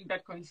starting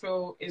birth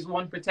control is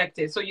one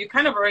protected? So you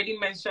kind of already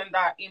mentioned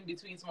that in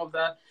between some of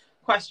the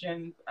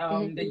questions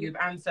that you've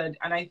answered.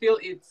 And I feel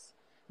it's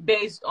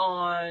based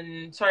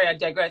on, sorry, I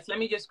digress. Let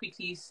me just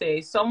quickly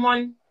say there's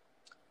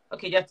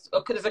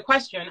a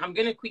question. I'm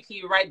going to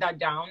quickly write that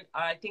down.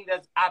 I think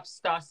that's app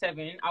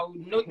 *7. I'll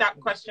note that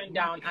question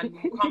down and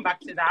we'll come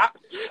back to that.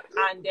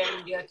 And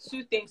then there are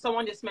 2 things.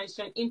 Someone just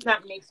mentioned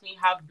implant makes me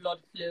have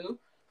blood flow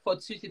for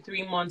 2 to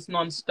 3 months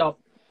non-stop.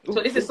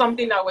 So this is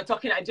something that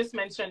I just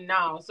mentioned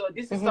now. So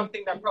this is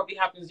something that probably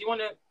happens. You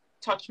want to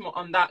touch more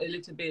on that a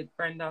little bit,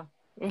 Brenda?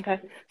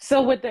 Okay.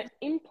 So with the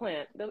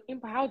implant,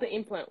 how the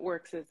implant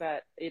works is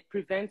that it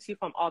prevents you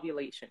from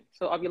ovulation.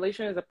 So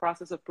ovulation is a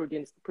process of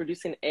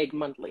producing egg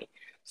monthly.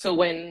 So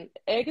when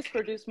egg is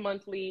produced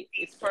monthly,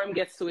 its sperm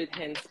gets to it,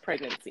 hence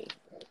pregnancy.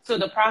 So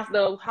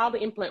how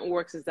the implant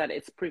works is that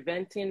it's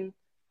preventing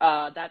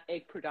that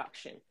egg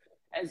production,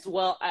 as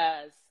well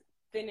as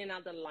thinning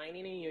out the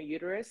lining in your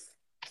uterus.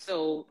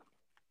 So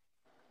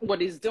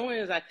what it's doing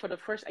is like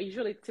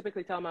I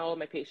typically tell all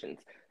my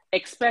patients,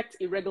 expect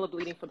irregular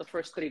bleeding for the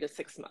first 3 to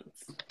 6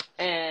 months.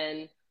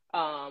 And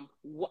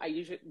I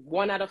usually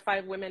 1 out of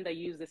 5 women that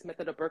use this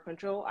method of birth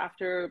control,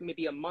 after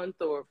maybe a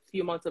month or a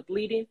few months of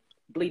bleeding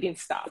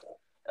stop.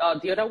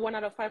 The other 1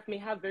 out of 5 may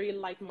have very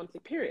light monthly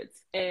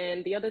periods,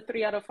 and the other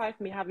 3 out of 5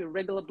 may have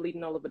irregular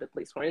bleeding all over the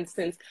place. For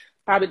instance,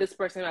 probably this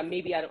person, I'm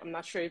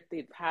not sure if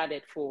they've had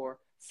it for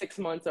 6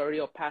 months already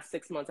or past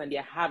 6 months, and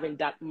they're having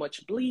that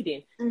much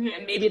bleeding.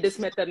 And maybe this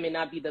method may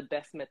not be the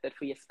best method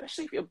for you,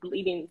 especially if you're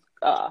bleeding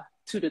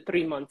 2 to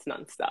 3 months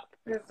nonstop.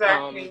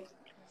 Exactly.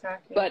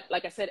 But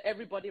like I said,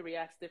 everybody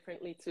reacts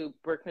differently to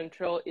birth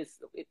control. It's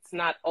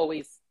not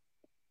always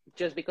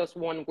just because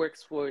one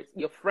works for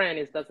your friend,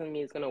 it doesn't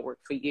mean it's going to work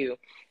for you.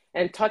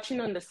 And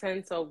touching on the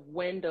sense of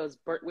when is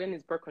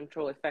birth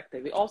control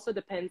effective, it also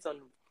depends on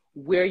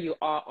where you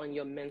are on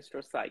your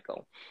menstrual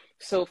cycle.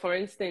 So for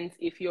instance,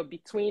 if you're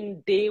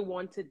between day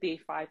 1 to day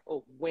 5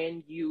 of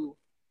your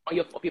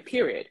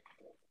period,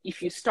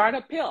 if you start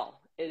a pill,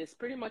 it is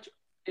pretty much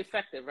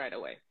effective right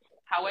away.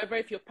 However,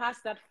 if you're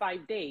past that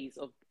 5 days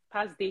or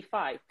past day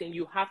 5, then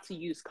you have to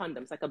use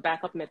condoms, like a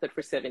backup method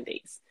for 7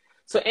 days.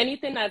 So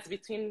anything that's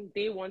between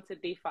day 1 to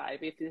day 5,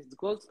 if it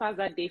goes past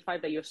that day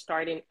 5 that you're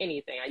starting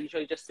anything, I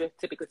usually just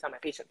typically tell my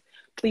patients,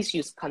 please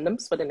use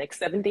condoms for the next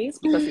 7 days,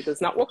 because it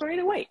does not work right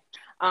away.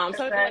 So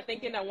people are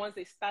thinking that once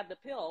they start the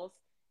pills,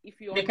 if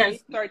you're on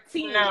day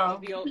 13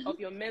 of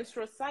your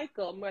menstrual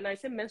cycle, when I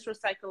say menstrual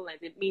cycle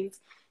length, it means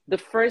the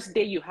first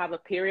day you have a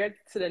period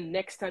to the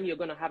next time you're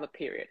going to have a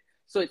period.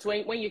 So it's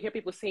when you hear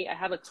people say, I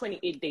have a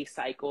 28-day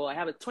cycle, I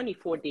have a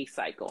 24-day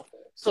cycle.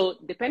 So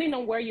depending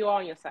on where you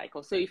are in your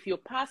cycle. So if you're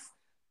past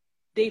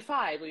day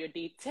 5 or your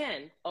day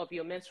 10 of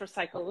your menstrual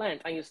cycle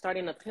length and you're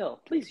starting a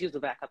pill, please use the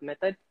backup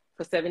method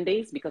for 7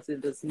 days, because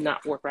it does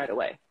not work right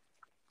away.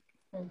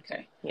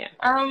 Okay. Yeah.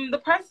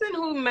 The person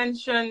who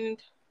mentioned,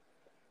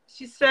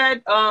 she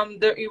said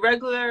the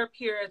irregular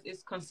period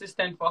is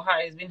consistent for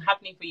her. It's been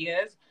happening for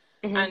years.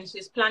 And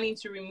she's planning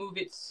to remove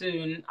it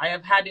soon. I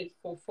have had it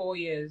for 4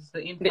 years,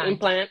 the implant. The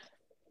implant.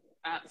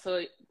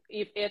 So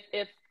if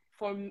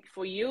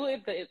for you,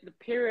 if the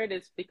period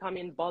is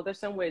becoming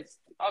bothersome, where it's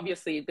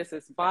obviously this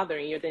is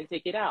bothering you, then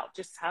take it out.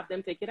 Just have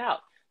them take it out.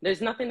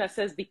 There's nothing that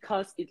says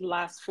because it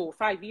lasts for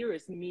 5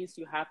 years means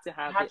you have to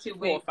have it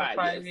for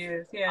 5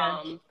 years.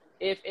 Yeah.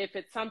 If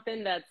it's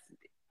something that's,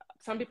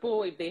 some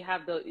people, if they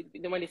have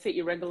when they say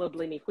irregular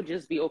bleeding, it could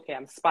just be, okay,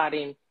 I'm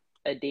spotting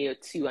a day or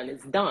 2 and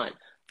it's done.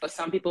 But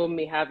some people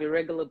may have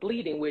irregular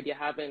bleeding where you're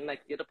having,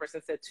 like the other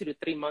person said, 2 to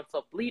 3 months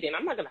of bleeding.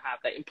 I'm not going to have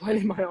that implant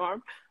in my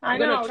arm. I'm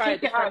going to try a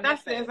different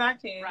method. That's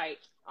exactly right.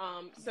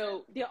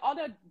 So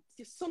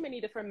there's so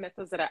many different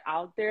methods that are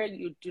out there.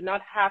 You do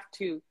not have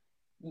to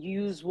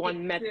use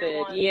one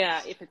method.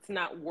 Yeah, if it's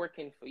not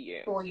working for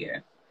you.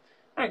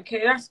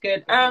 Okay, that's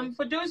good.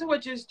 For those who are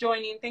just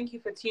joining, thank you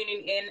for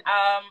tuning in.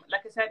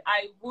 Like I said,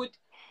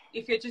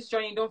 if you're just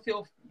joining, don't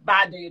feel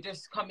bad that you're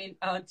just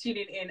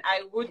tuning in.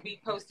 I would be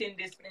posting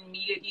this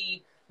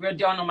immediately we're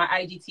done on my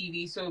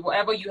IGTV. So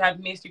whatever you have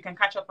missed, you can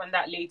catch up on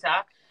that later.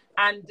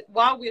 And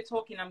while we're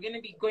talking, I'm going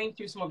to be going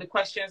through some of the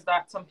questions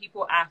that some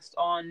people asked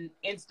on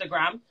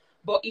Instagram.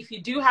 But if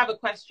you do have a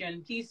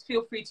question, please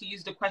feel free to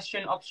use the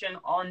question option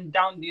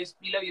down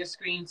below your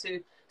screen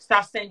to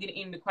start sending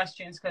in the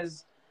questions,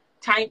 because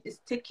time is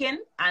ticking,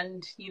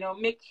 and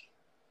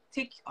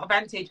take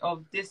advantage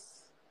of this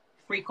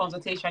free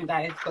consultation,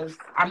 guys, because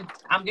I'm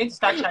going to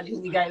start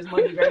charging you guys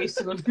money very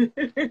soon.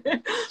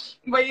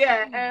 But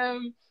yeah,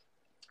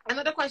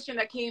 another question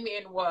that came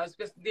in was,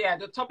 because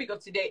the topic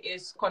of today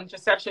is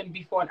contraception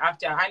before and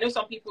after. I know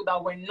some people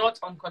that were not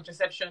on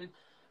contraception,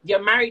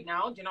 they're married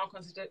now, they're not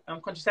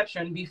on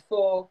contraception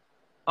before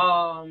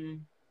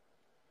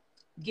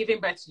giving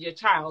birth to your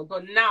child,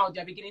 but now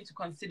they're beginning to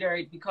consider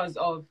it because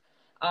of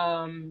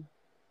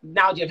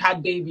now they've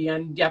had baby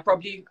and they're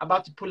probably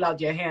about to pull out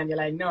their hair and you're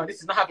like, no, this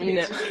is not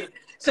happening to me.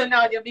 So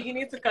now they're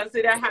beginning to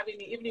consider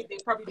having it, even if they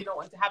probably didn't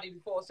want to have it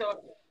before.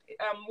 So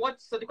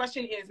so the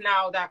question is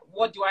now that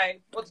what do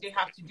they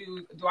have to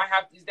do?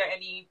 Is there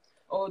any,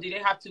 or do they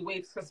have to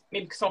wait?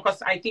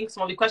 Because I think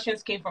some of the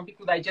questions came from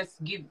people that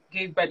just gave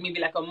birth maybe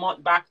like a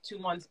month back, 2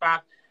 months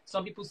back,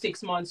 some people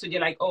 6 months. So they're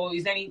like, oh,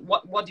 is there any,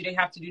 what do they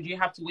have to do? Do you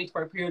have to wait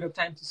for a period of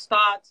time to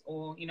start?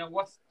 Or,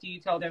 what do you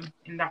tell them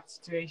in that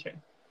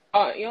situation?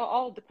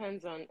 All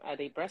depends on, are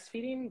they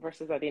breastfeeding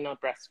versus are they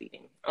not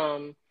breastfeeding?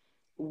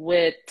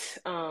 With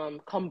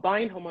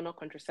combined hormonal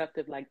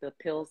contraceptive, like the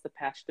pills, the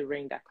patch, the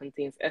ring that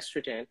contains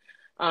estrogen,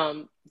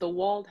 The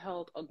World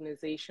Health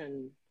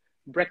Organization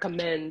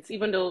recommends,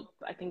 even though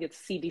I think it's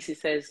CDC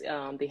says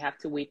they have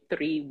to wait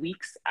 3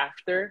 weeks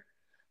after,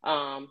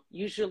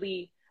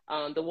 usually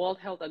the World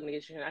Health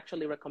Organization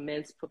actually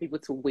recommends for people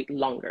to wait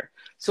longer.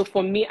 So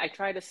for me, I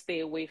try to stay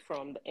away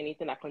from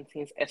anything that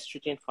contains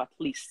estrogen for at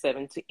least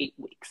 7 to 8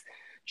 weeks,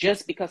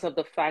 just because of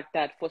the fact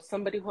that for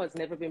somebody who has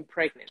never been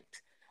pregnant,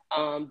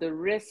 the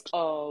risk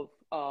of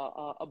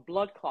a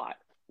blood clot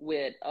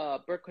with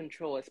birth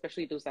control,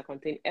 especially those that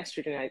contain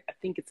estrogen, I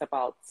think it's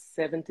about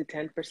 7 to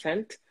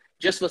 10%,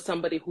 just for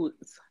somebody who's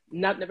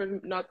not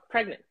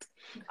pregnant.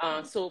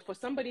 So for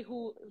somebody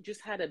who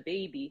just had a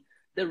baby,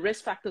 the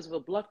risk factors of a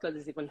blood clot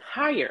is even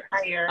higher.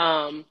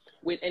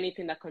 With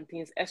anything that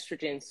contains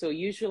estrogen. So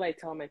usually I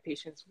tell my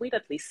patients, wait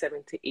at least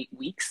 7 to 8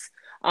 weeks.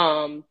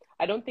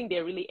 I don't think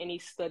there are really any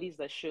studies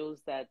that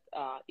shows that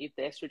if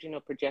the estrogen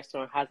or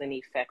progesterone has any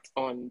effect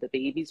on the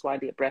babies while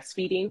they're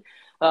breastfeeding.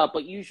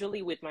 But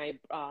usually with my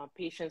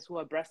patients who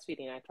are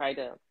breastfeeding,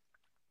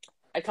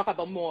 I talk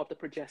about more of the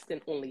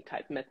progestin only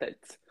type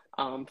methods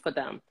for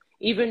them.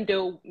 Even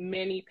though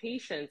many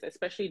patients,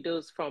 especially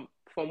those from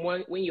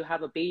when you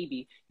have a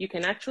baby, you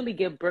can actually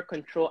get birth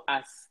control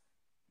as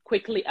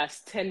quickly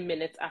as 10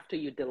 minutes after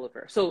you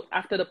deliver. So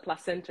after the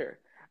placenta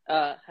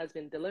has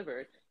been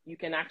delivered, you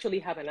can actually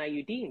have an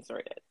IUD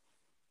inserted.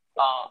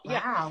 Wow.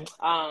 Yeah.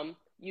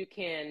 You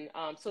can,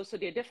 so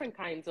there are different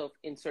kinds of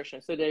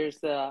insertion. So there's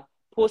the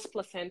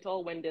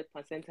post-placental, when the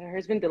placenta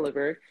has been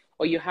delivered,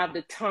 or you have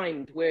the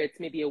timed where it's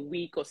maybe a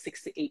week or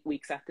 6 to 8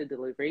 weeks after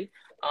delivery,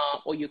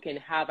 or you can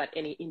have at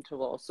any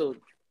interval. So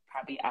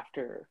probably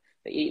after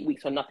the 8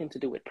 weeks or nothing to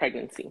do with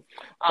pregnancy.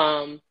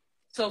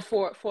 So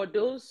for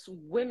those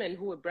women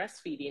who are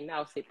breastfeeding, I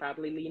would say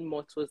probably lean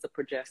more towards the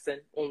progestin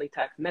only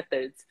type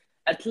methods,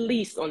 at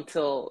least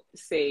until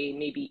say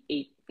maybe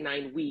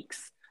 8-9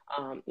 weeks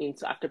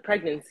into after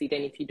pregnancy.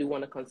 Then if you do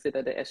want to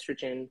consider the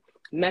estrogen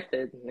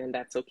method, then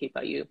that's okay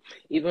by you.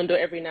 Even though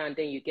every now and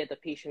then you get the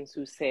patients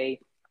who say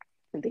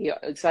they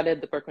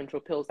started the birth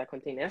control pills that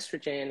contain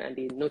estrogen and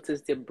they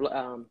notice their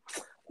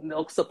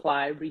milk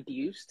supply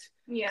reduced.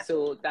 Yeah.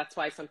 So that's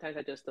why sometimes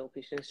I just tell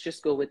patients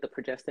just go with the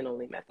progestin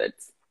only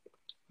methods.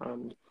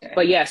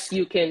 But yes,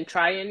 you can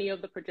try any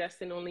of the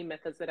progestin only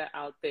methods that are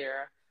out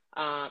there.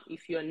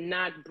 If you're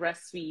not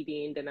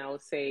breastfeeding, then I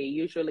would say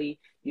usually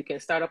you can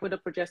start up with a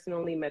progestin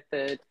only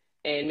method,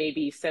 and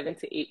maybe 7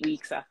 to 8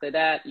 weeks after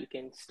that, you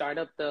can start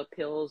up the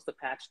pills, the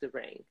patch, the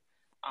ring.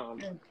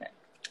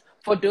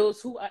 For those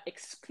who are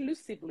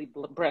exclusively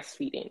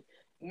breastfeeding,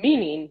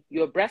 meaning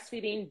you're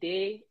breastfeeding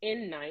day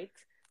and night,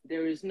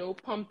 there is no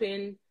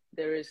pumping,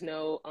 there is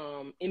no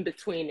in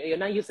between. You're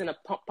not using a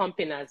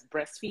pumping as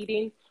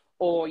breastfeeding,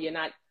 or you're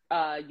not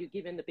you're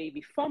giving the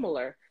baby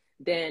formula.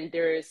 Then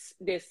there's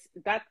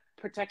that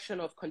protection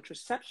of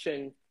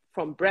contraception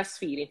from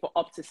breastfeeding for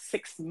up to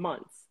 6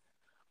 months.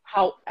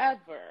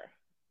 However,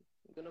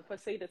 I'm going to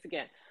say this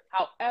again.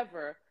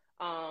 However,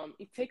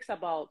 it takes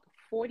about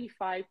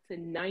 45 to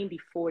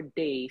 94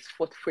 days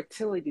for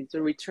fertility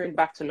to return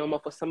back to normal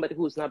for somebody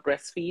who's not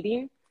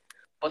breastfeeding.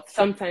 But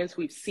sometimes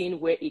we've seen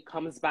where it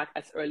comes back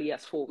as early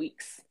as 4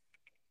 weeks.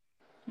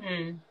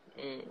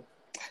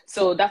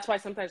 So that's why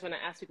sometimes when I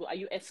ask people, are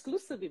you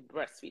exclusively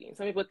breastfeeding?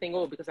 Some people think,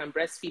 oh, because I'm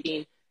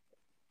breastfeeding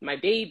my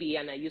baby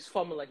and I use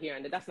formula here,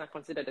 and that's not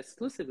considered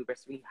exclusively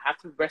breastfeeding. You have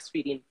to be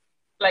breastfeeding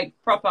like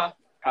proper.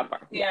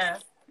 Yeah.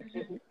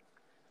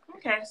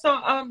 Okay,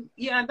 so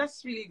yeah,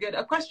 that's really good.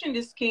 A question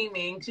just came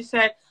in. She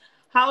said,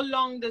 how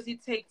long does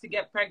it take to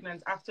get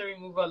pregnant after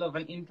removal of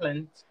an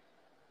implant?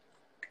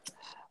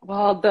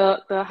 Well,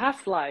 the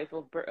half-life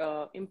of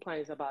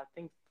implant is about, I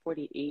think,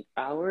 48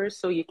 hours,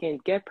 so you can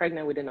get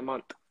pregnant within a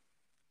month.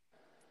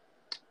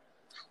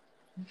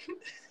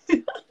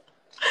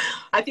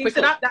 I think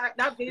so. That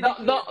basically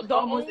the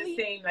almost only, the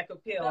same like a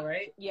pill,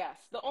 right? Yes.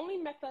 The only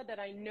method that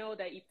I know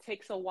that it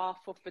takes a while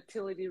for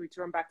fertility to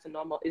return back to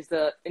normal is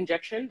the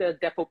injection, the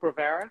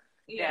Depo-Provera.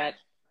 Yeah.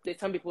 That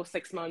some people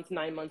 6 months,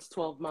 9 months,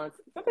 12 months.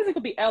 Sometimes it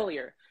could be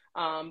earlier.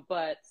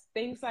 But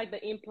things like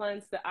the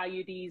implants, the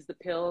IUDs, the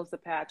pills, the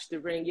patch, the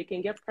ring, you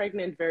can get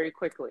pregnant very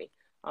quickly.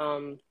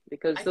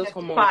 Because those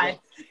hormones.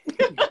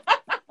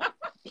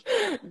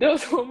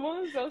 Those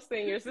hormones don't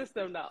stay in your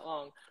system that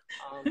long.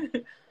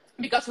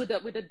 Because with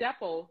the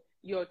Depo,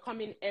 you're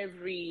coming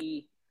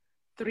every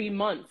 3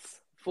 months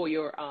for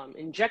your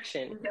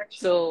injection.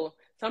 So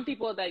some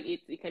people that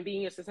it can be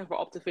in your system for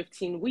up to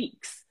 15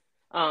 weeks.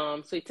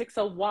 So it takes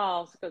a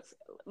while, because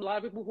a lot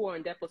of people who are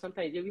on Depo,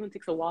 sometimes it even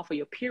takes a while for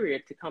your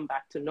period to come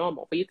back to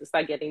normal, for you to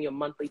start getting your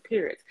monthly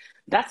periods.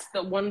 That's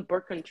the one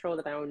birth control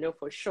that I will know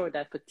for sure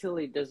that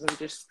fertility doesn't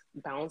just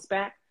bounce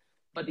back.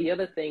 But the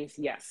other things,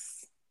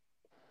 yes.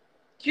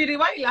 Judy,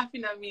 why are you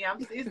laughing at me?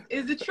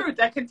 It's the truth.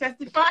 I can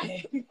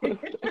testify.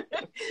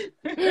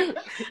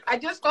 I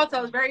just thought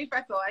I was very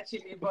fertile,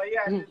 actually. But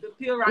yeah, the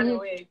pill ran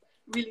away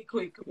really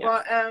quick. Yeah.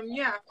 But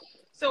yeah.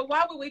 So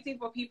while we're waiting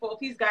for people,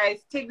 please,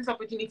 guys, take this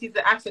opportunity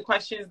to ask the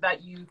questions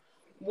that you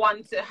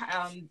want to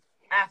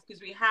ask, because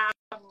we have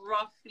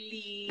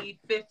roughly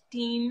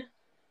 15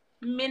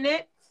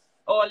 minutes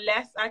or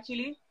less,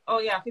 actually. Oh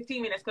yeah,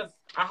 15 minutes because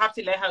I have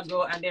to let her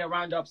go and then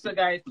round up. So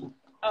guys,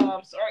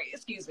 sorry,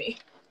 excuse me.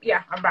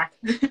 Yeah, I'm back.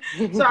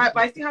 So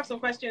I still have some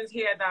questions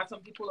here that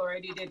some people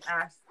already did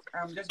ask.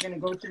 I'm just gonna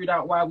go through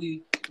that while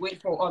we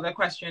wait for other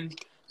questions.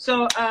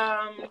 So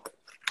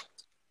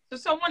so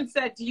someone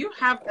said, do you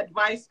have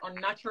advice on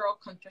natural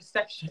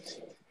contraception?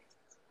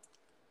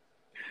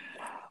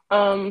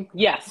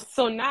 Yes.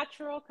 So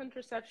natural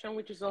contraception,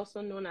 which is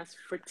also known as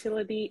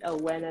fertility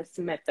awareness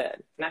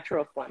method,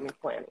 natural family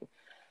planning.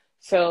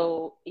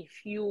 So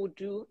if you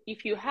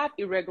have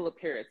irregular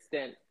periods,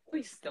 then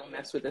please don't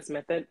mess with this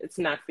method. It's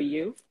not for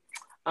you.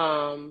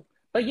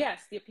 But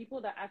yes, there are people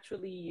that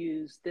actually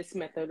use this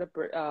method of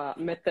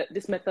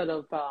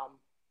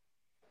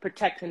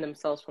protecting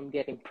themselves from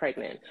getting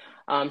pregnant.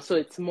 So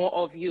it's more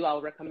of you.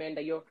 I'll recommend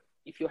that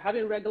if you're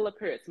having regular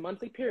periods,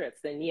 monthly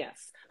periods, then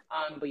yes.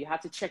 But you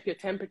have to check your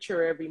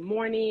temperature every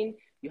morning.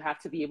 You have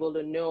to be able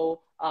to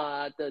know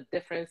the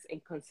difference in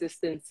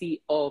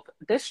consistency of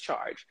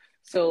discharge.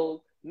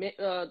 So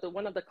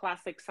one of the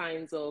classic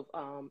signs of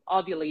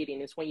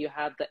ovulating is when you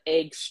have the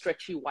egg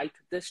stretchy white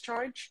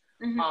discharge.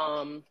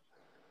 Mm-hmm.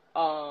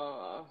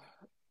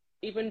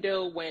 Even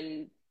though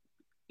when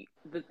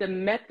the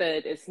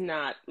method is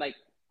not like,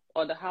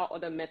 how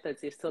other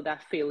methods is still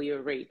that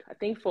failure rate. I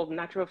think for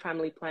natural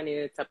family planning,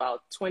 it's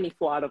about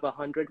 24 out of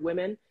 100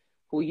 women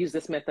who use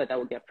this method that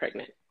will get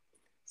pregnant.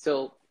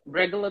 So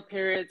regular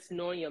periods,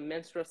 knowing your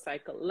menstrual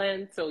cycle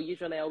length. So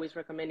usually I always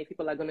recommend if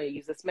people are going to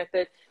use this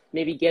method,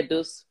 maybe get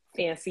those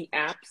fancy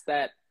apps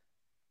that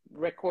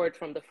record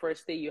from the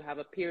first day you have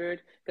a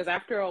period, because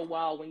after a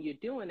while when you're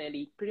doing it,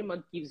 it pretty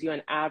much gives you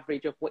an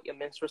average of what your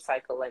menstrual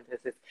cycle length is.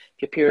 If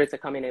your periods are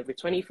coming every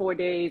 24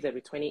 days,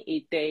 every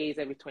 28 days,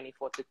 every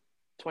 24 to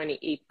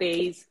 28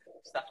 days,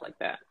 stuff like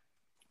that.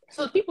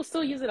 So people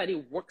still use it and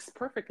it works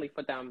perfectly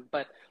for them.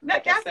 But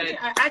like I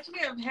actually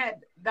have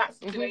had that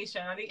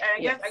situation. Mm-hmm.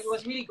 I guess I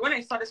was really, when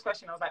I saw this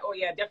question, I was like, oh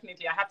yeah,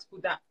 definitely I have to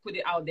put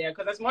it out there,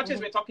 because as much as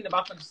we're talking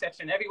about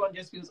contraception, everyone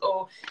just feels,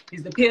 oh,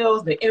 it's the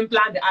pills, the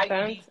implant, the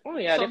IUD. Oh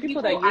yeah, there are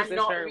people that use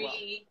this very well.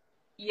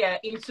 Yeah,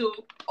 into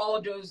all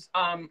those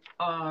other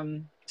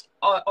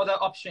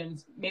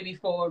options, maybe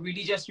for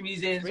religious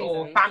reasons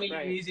or family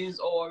reasons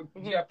or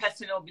your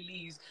personal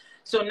beliefs.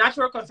 So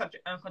natural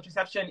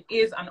contraception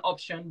is an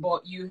option,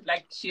 but you,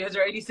 like she has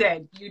already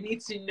said, you need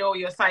to know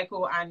your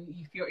cycle, and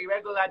if you're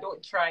irregular,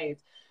 don't try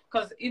it.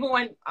 Because even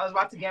when I was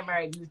about to get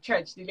married in the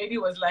church, the lady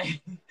was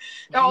like,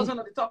 that was one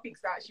of the topics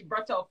that she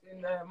brought up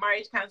in the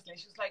marriage counseling.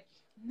 She was like,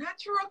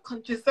 natural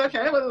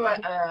contraception. I was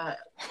like,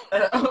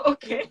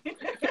 okay.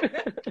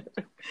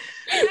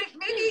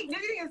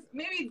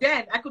 maybe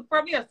then I could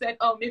probably have said,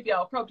 oh, maybe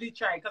I'll probably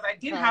try, because I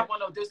did have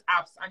one of those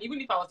apps, and even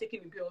if I was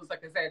taking the pills,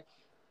 like I said,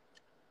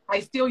 I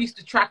still used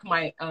to track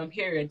my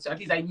period, so at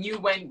least I knew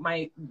when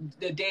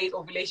the day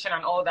ovulation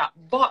and all that.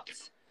 But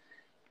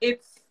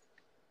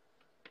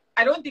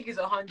I don't think it's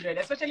 100,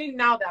 especially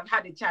now that I've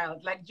had a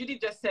child. Like Judy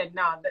just said,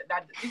 now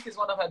that this is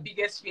one of her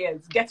biggest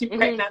fears, getting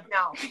pregnant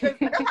now, because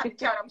I don't have a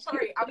child. I'm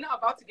sorry, I'm not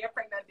about to get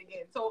pregnant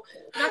again. So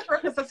natural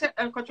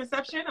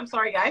contraception, I'm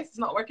sorry guys, it's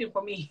not working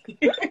for me.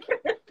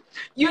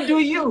 You do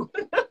you.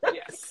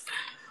 Yes.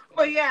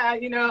 But yeah,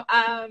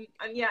 and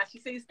yeah,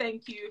 she says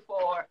thank you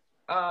for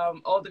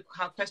all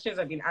her questions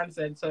have been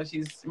answered, so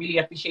she's really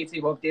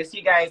appreciative of this.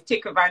 You guys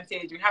take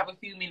advantage. We have a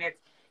few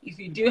minutes. If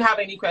you do have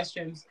any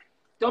questions,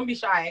 don't be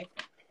shy.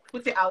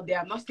 Put it out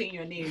there. I'm not saying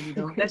your name,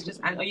 Let's just,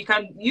 I know you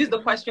can use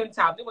the question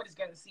tab. Nobody's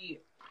going to see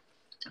it.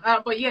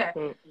 But yeah,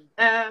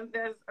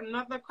 there's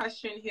another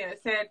question here.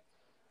 It said,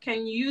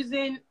 can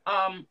using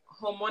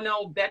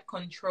hormonal birth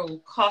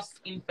control cause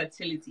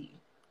infertility?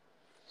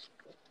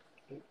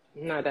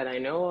 Not that I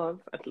know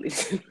of, at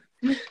least.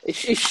 It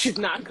should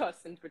not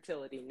cause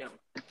infertility, no.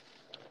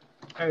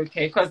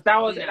 Okay, because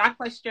that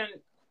question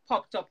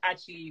popped up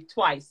actually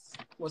twice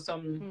for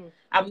some.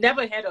 I've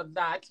never heard of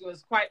that. It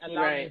was quite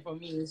alarming for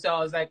me. So I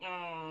was like,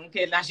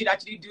 okay, I should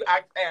actually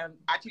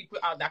actually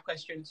put out that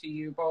question to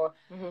you. But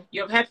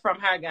you've heard from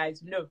her,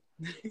 guys. No.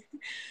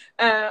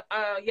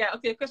 Yeah.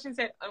 Okay. Question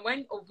said,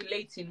 when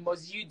ovulating,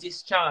 must you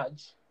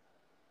discharge?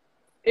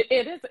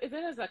 It is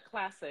a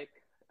classic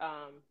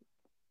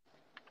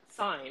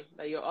sign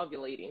that you're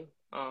ovulating.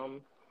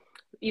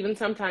 Even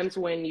sometimes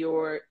when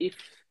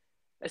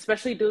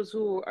especially those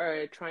who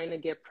are trying to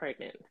get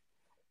pregnant,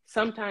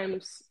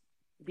 sometimes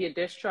the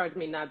discharge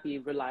may not be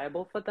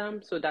reliable for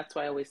them. So that's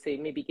why I always say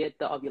maybe get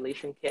the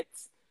ovulation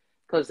kits,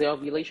 because the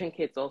ovulation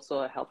kits also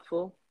are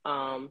helpful,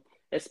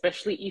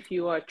 especially if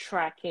you are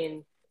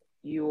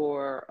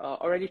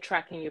already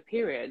tracking your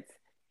periods.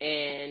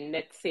 And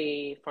let's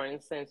say, for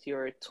instance,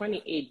 you're a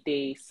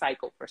 28-day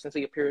cycle person, so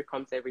your period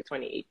comes every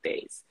 28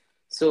 days.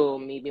 So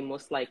maybe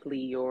most likely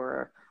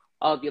you're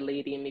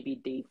ovulating maybe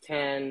day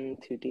 10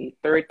 to day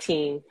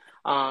 13,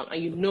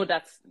 and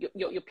that's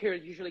your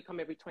periods usually come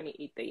every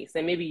 28 days,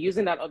 and maybe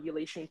using that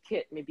ovulation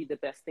kit may be the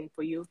best thing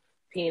for you.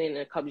 Paying in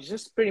a cup is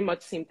just pretty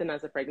much same thing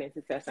as a pregnancy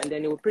test, and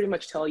then it will pretty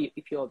much tell you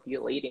if you're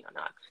ovulating or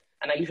not.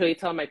 And I usually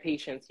tell my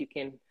patients you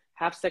can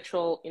have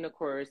sexual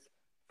intercourse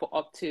for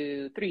up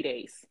to 3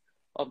 days,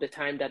 of the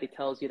time that it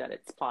tells you that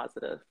it's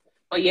positive.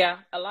 But yeah,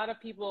 a lot of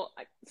people,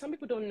 some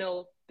people don't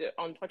know,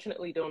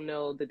 unfortunately don't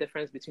know the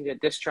difference between their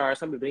discharge.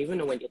 Some people don't even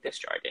know when you're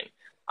discharging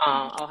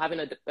or having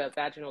a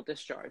vaginal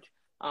discharge.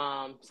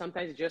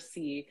 Sometimes you just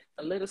see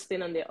a little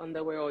stain on their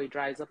underwear, or it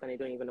dries up and they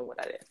don't even know what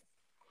that is.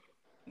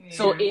 Yeah.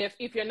 So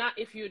if you're not,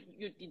 if you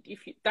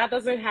that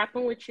doesn't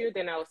happen with you,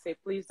 then I would say,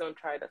 please don't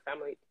try the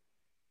family.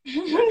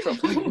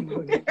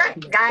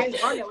 Guys,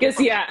 because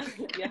yeah,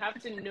 you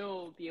have to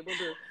know, be able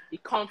to be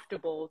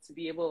comfortable to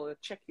be able to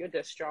check your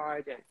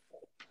discharge, and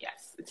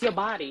yes, it's your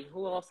body.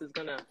 Who else is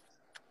gonna?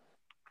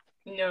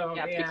 No,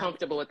 you have to be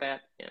comfortable with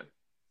that. Yeah.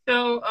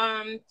 So,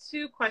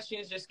 2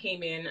 questions just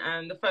came in,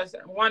 and the first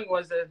one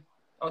was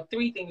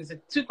three things,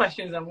 2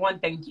 questions and 1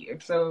 thank you.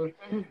 So,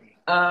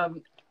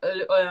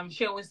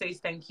 Sherwin says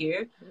thank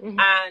you,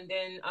 and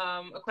then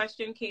a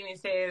question came and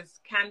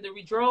says, can the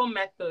withdrawal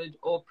method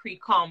or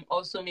pre-com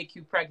also make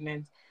you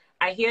pregnant?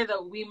 I hear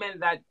that women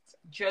that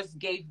just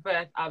gave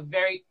birth are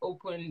very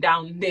open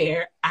down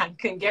there and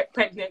can get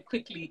pregnant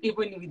quickly,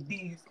 even with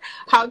these.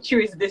 How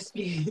true is this,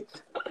 please?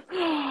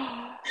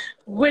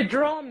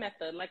 Withdrawal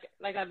method,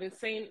 like I've been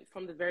saying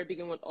from the very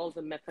beginning, with all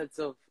the methods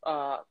of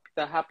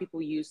how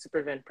people use to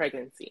prevent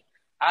pregnancy.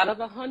 Out of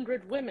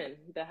 100 women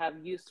that have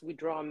used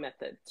withdrawal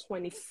method,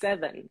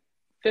 27,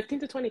 15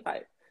 to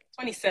 25,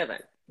 27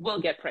 will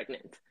get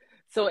pregnant.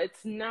 So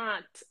it's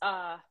not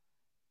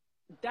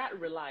that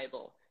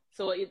reliable.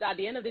 So at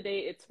the end of the day,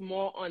 it's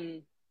more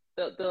on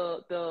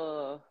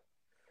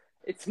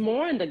it's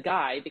more on the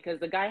guy, because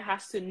the guy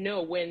has to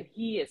know when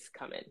he is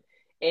coming.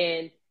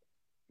 And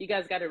you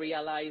guys got to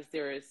realize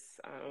there is,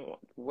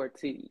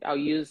 I'll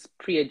use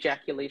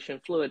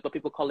pre-ejaculation fluid, but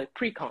people call it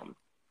pre-com.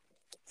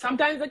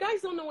 Sometimes the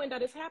guys don't know when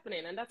that is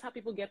happening, and that's how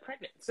people get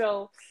pregnant.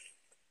 So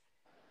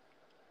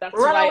that's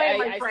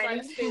why I try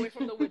to stay away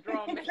from the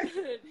withdrawal method.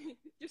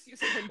 Just use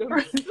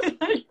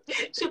condoms.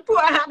 She put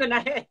her hand on her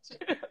head.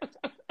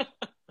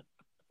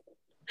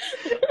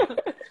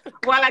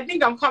 Well, I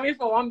think I'm coming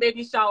for one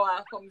baby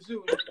shower from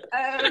Zoom.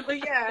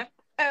 But yeah,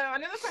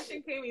 another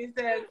question came in and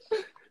said,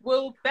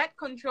 will birth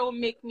control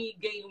make me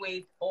gain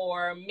weight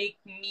or make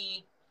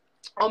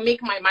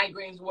my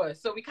migraines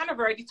worse? So we kind of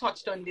already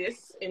touched on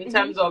this in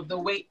terms of the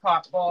weight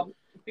part, but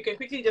we can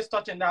quickly just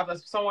touch on that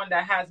as someone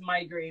that has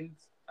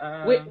migraines.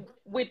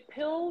 With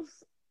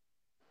pills,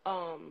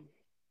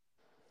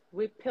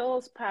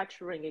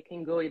 patch ring, it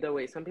can go either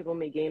way. Some people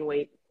may gain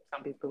weight,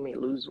 some people may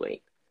lose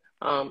weight.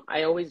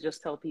 I always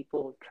just tell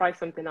people, try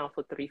something out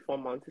for 3-4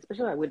 months,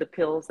 especially like with the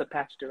pills, the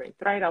patch ring.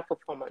 Try it out for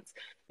 4 months,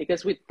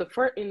 because with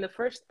in the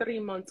first 3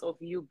 months of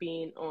you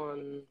being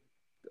on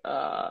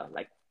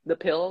like the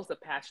pills, the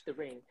patch, the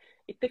ring,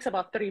 it takes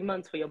about 3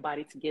 months for your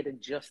body to get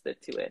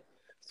adjusted to it.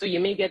 So you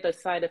may get the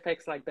side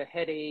effects like the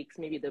headaches,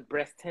 maybe the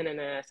breast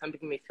tenderness. Some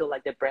people may feel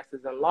like their breast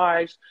is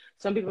enlarged.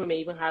 Some people may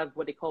even have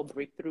what they call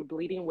breakthrough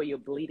bleeding, where you're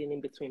bleeding in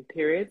between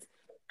periods.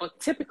 But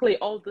typically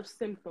all the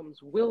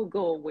symptoms will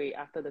go away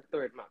after the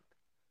 3rd month.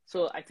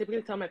 So I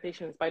typically tell my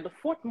patients, by the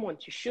 4th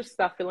month, you should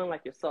start feeling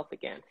like yourself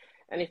again.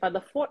 And if at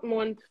the 4th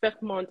month,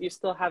 5th month, you're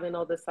still having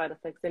all the side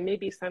effects, then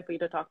maybe it's time for you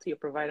to talk to your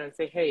provider and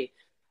say, hey,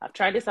 I've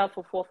tried this out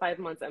for 4 or 5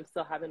 months. I'm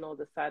still having all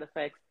the side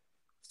effects.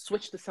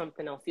 Switch to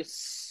something else. There's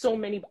so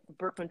many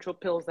birth control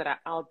pills that are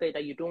out there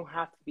that you don't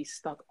have to be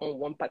stuck on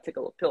one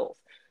particular pill.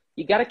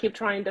 You got to keep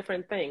trying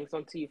different things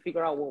until you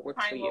figure out what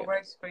works for you. What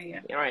works for you.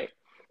 All right.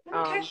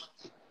 Okay.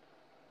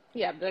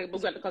 Yeah,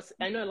 because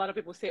I know a lot of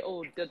people say,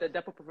 oh, the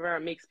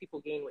Depo-Provera makes people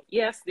gain weight.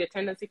 Yes, there's a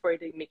tendency for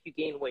it to make you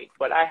gain weight,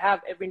 but I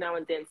have every now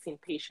and then seen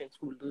patients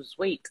who lose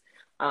weight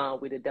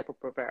with the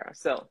Depo-Provera.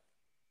 So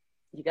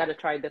you got to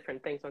try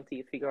different things until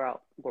you figure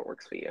out what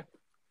works for you.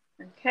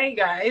 Okay,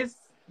 guys,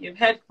 you've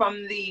heard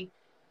from the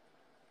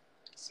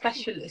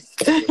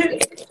specialist.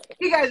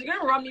 You guys, you're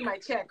gonna run me my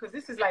check because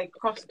this is like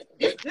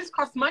this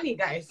costs money,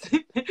 guys.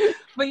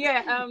 But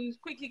yeah,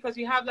 quickly, because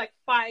we have like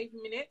 5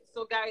 minutes,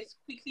 so guys,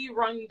 quickly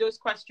run those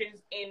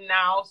questions in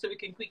now so we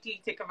can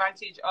quickly take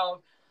advantage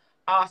of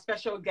our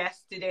special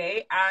guest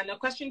today. And a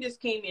question just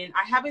came in: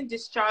 I haven't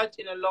discharged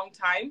in a long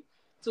time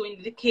to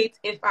indicate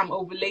if I'm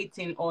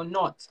ovulating or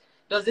not.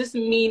 Does this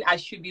mean I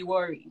should be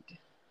worried?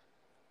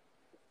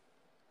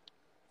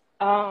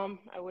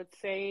 I would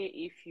say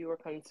if you are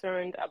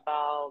concerned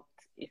about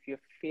if you're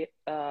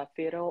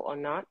fertile or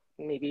not,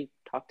 maybe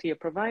talk to your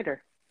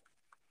provider.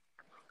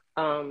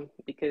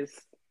 Because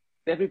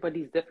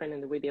everybody's different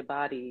in the way their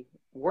body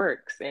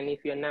works. And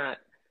if you're not,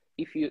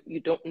 if you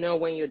don't know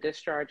when you're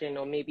discharging,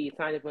 or maybe it's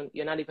not even,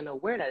 you're not even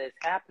aware that it's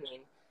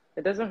happening,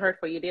 it doesn't hurt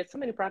for you. There's so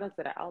many products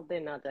that are out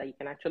there now that you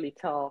can actually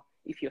tell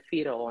if you're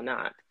fetal or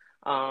not.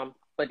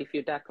 But if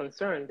you're that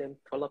concerned, then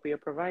follow up with your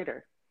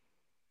provider.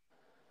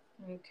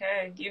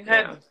 Okay, you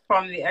heard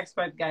from the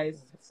expert,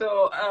 guys.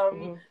 So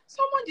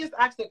someone just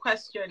asked a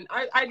question.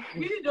 I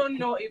really don't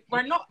know if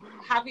we're not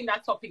having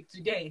that topic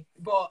today,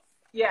 but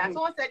yeah,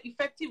 someone said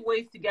effective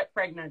ways to get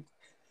pregnant.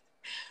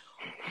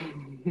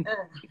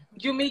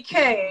 Jumi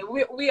K,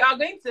 we are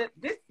going to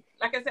this,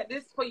 like I said,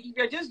 this for if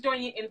you're just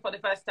joining in for the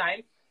first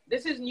time,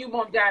 this is New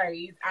Mom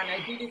Diaries, and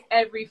I do this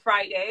every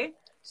Friday.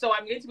 So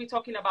I'm going to be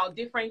talking about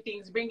different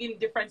things, bringing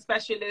different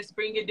specialists,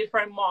 bringing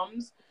different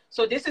moms.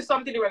 So this is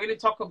something that we're going to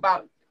talk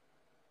about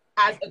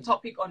as a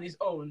topic on its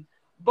own.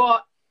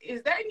 But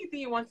is there anything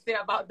you want to say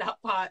about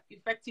that part,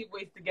 effective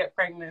ways to get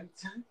pregnant?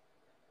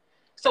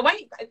 So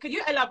could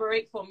you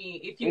elaborate for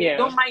me? If you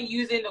don't mind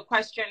using the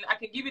question, I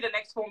can give you the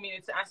next 4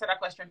 minutes to answer that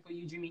question for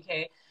you, Jimmy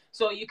K.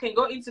 So you can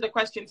go into the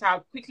question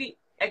tab, quickly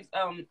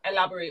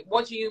elaborate.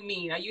 What do you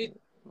mean? Are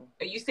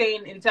you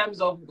saying in terms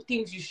of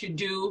things you should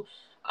do,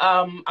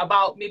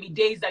 about maybe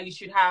days that you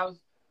should have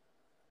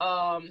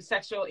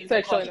sexual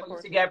intercourse for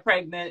you to get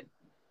pregnant?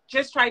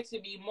 Just try to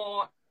be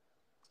more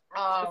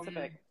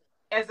specific.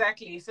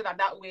 Exactly, so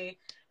that way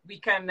we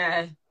can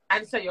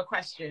answer your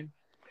question.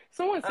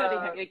 Someone said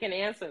they can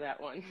answer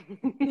that one.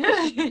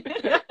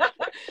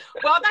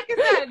 Well, like I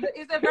said,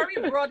 it's a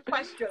very broad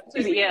question. So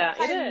it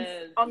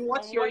is on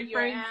what you're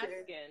referring to.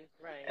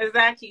 Right.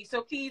 Exactly.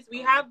 So please,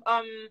 we have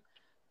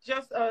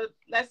just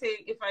let's say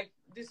if I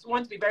just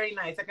want to be very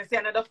nice, I can say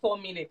another 4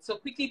 minutes. So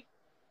quickly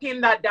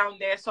pin that down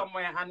there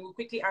somewhere, and we'll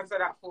quickly answer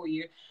that for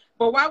you.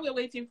 But while we're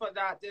waiting for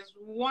that, there's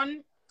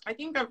one. I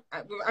think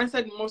we've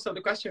answered most of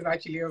the questions.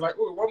 Actually, I was like,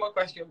 oh, one more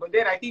question. But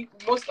then I think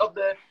most of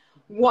the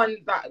one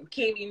that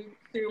came in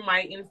through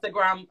my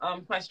Instagram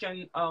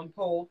question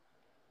poll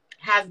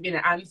has been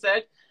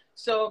answered.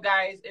 So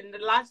guys, in the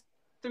last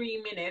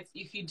 3 minutes,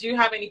 if you do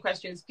have any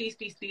questions, please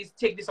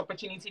take this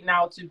opportunity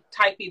now to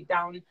type it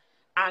down,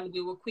 and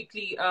we will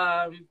quickly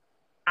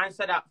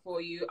answer that for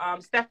you.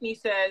 Stephanie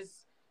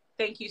says,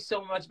 thank you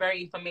so much,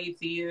 very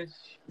informative,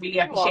 really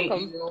appreciate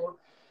you.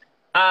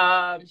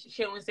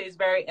 Sharon says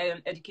very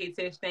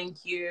educative,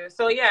 thank you.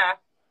 So yeah,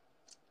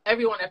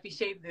 everyone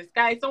appreciates this.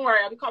 Guys, don't worry,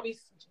 I'll be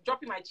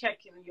dropping my check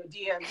in your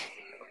DMs.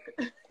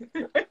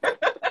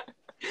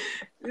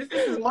 This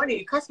is money.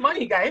 It costs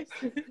money, guys.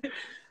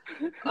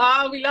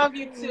 We love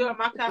you too,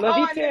 Amaka. Love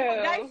you too.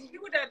 Guys,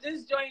 people that are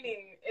just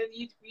joining,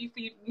 if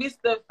you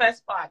missed the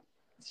first part,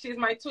 she's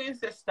my twin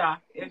sister. I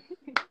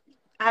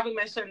haven't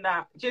mentioned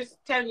that. Just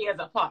 10 years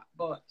apart,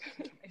 but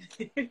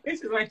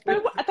this is my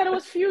twin I thought it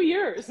was a few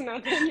years,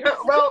 not 10 years.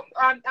 Well,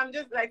 I'm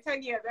just like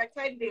 10 years, like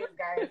 10 days,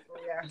 guys. So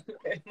yeah,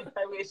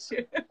 I wish.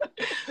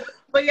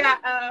 But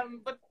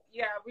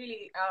yeah,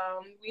 really,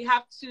 we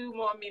have 2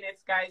 more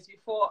minutes, guys,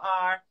 before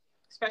our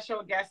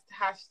special guest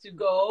has to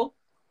go.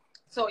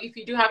 So if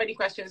you do have any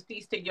questions,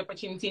 please take the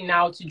opportunity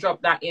now to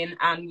drop that in,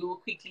 and we will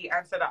quickly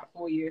answer that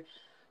for you.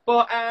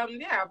 But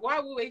yeah,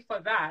 while we wait for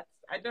that,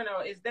 I don't know,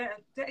 is there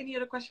any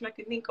other question I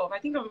can think of? I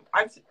think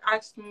I've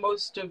asked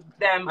most of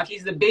them, at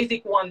least the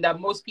basic one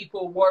that most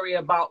people worry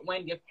about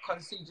when they're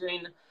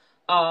considering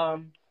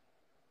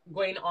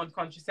going on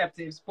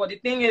contraceptives. But the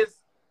thing is,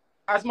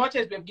 as much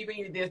as we've given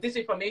you this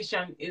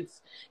information,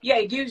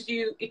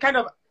 it kind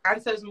of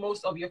answers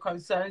most of your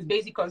concerns,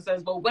 basic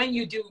concerns. But when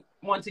you do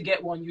want to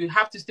get one, you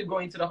have to still go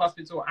into the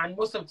hospital, and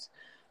most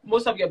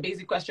of your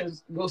basic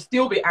questions will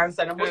still be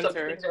answered, and most of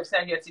the things we've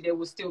said here today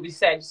will still be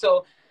said.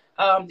 So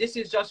this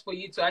is just for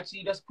you to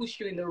actually just push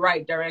you in the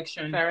right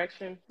direction.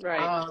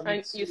 Right.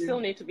 And you still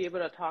need to be able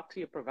to talk to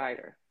your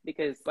provider,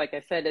 because like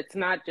I said, it's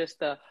not just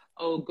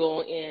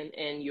go in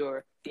and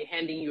they're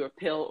handing you a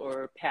pill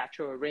or a patch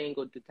or a ring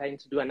or deciding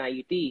to do an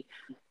IUD.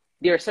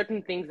 There are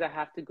certain things that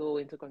have to go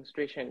into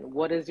consideration.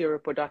 What is your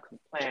reproductive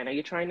plan? Are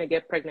you trying to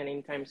get pregnant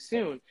anytime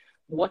soon?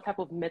 What type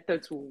of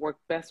methods will work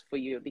best for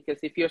you? Because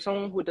if you're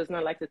someone who does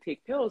not like to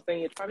take pills, then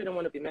you probably don't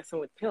want to be messing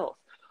with pills.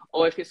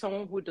 Or if you're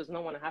someone who does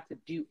not want to have to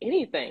do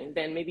anything,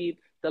 then maybe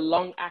the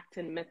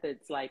long-acting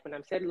methods, like when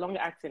I'm saying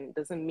long-acting, it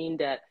doesn't mean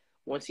that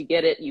once you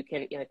get it, you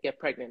can get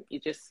pregnant.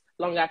 It just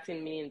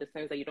long-acting mean in the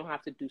sense that you don't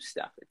have to do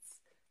stuff. It's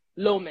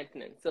low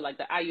maintenance. So like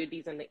the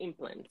IUDs and the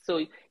implant. So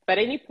if at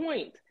any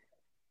point,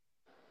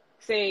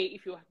 say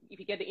if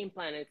you get the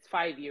implant, it's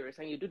 5 years,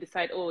 and you do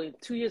decide, oh, in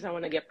 2 years I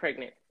want to get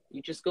pregnant,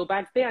 you just go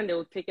back there and they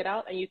will take it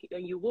out, and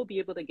you will be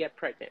able to get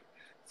pregnant.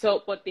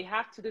 So, but they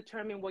have to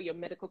determine what your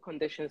medical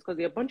conditions, because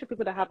there are a bunch of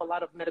people that have a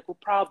lot of medical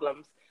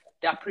problems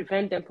that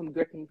prevent them from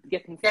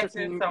getting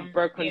certain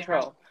birth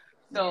control.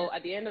 So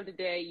at the end of the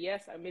day,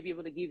 yes, I may be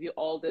able to give you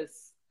all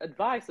this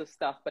advice of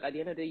stuff, but at the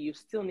end of the day, you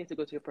still need to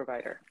go to your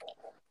provider.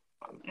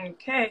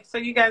 Okay, so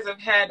you guys have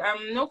had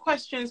no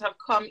questions have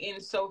come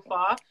in so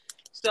far.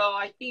 So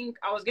I think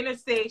I was gonna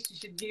say she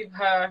should give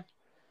her.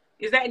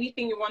 Is there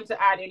anything you want to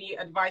add? Any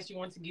advice you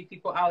want to give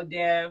people out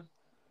there,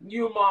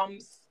 new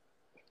moms?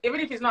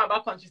 Even if it's not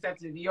about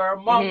contraceptive, you're a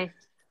mom.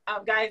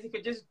 Guys, if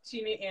you're just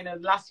tuning in the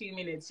last few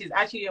minutes, she's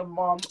actually a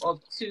mom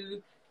of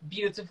 2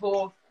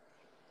 beautiful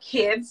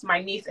kids,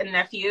 my niece and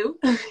nephew.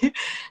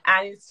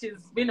 And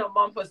she's been a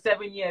mom for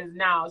 7 years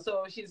now.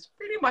 So she's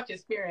pretty much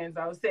experienced,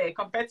 I would say,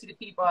 compared to the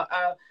people,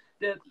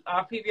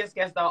 our previous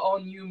guests are all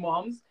new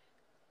moms.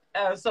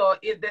 So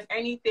if there's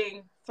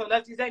anything,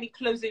 is there any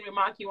closing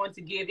remark you want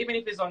to give, even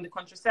if it's on the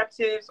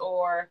contraceptives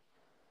or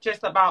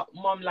just about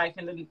mom life,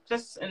 and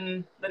just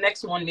in the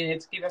next 1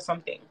 minute, give us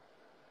something.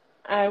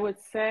 I would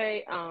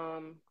say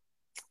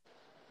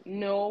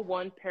no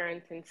one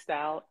parenting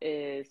style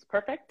is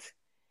perfect.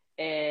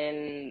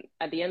 And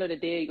at the end of the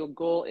day, your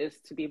goal is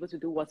to be able to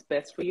do what's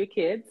best for your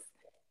kids.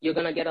 You're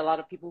going to get a lot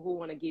of people who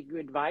want to give you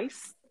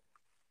advice.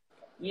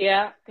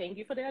 Yeah, thank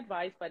you for the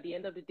advice, but at the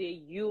end of the day,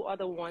 you are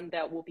the one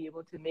that will be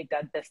able to make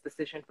that best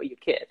decision for your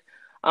kid.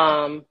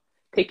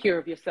 Take care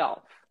of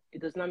yourself.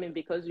 It does not mean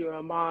because you're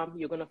a mom,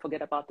 you're going to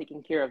forget about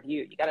taking care of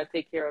you. You got to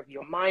take care of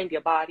your mind,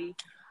 your body.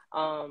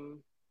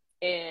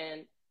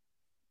 And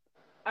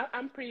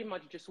I'm pretty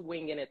much just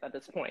winging it at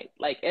this point.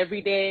 Like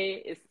every day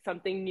is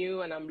something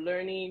new and I'm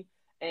learning,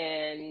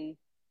 and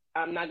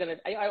I'm not going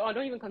to, I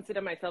don't even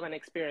consider myself an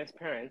experienced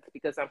parent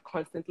because I'm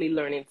constantly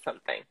learning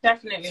something.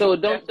 Definitely. So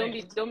don't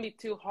be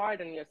too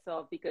hard on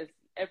yourself, because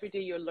every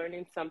day you're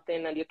learning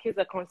something and your kids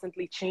are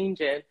constantly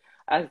changing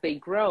as they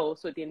grow.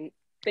 So the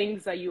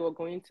things that you are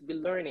going to be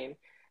learning.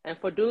 And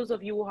for those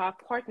of you who have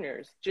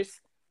partners,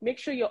 just make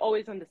sure you're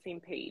always on the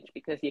same page,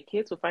 because your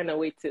kids will find a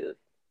way to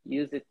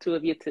use the two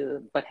of you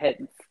to butt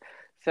heads.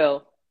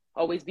 So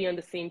always be on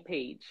the same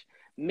page.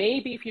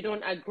 Maybe if you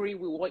don't agree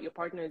with what your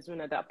partner is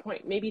doing at that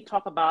point, maybe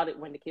talk about it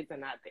when the kids are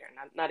not there,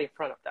 not in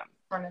front of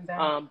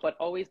them. But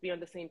always be on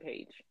the same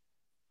page.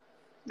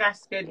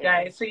 That's good,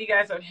 guys. So you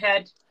guys have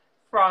heard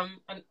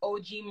from an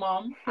OG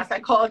mom, as I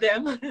call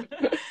them. and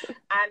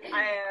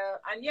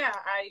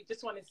I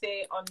just want to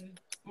say, on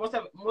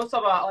most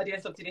of our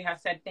audience of today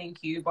has said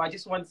thank you, but I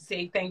just want to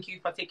say thank you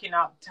for taking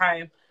out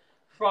time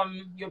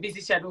from your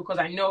busy schedule, because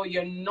I know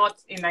you're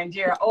not in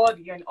Nigeria, or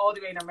you're all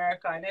the way in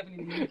America and even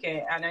in the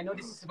UK, and I know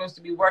this is supposed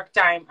to be work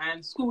time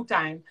and school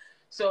time.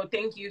 So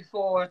thank you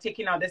for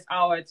taking out this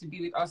hour to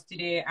be with us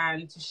today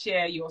and to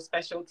share your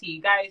specialty.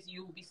 Guys,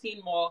 you will be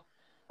seeing more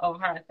of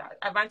her.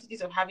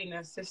 Advantages of having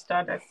a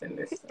sister that's in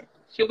this.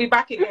 She'll be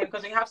back again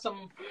because we have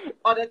some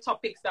other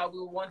topics that we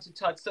want to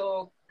touch.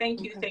 So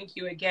thank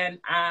you again,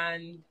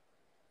 and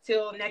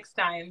till next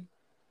time,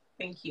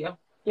 thank you.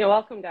 You're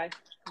welcome, guys.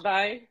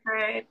 Bye. All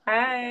right,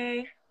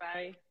 bye.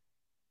 Bye.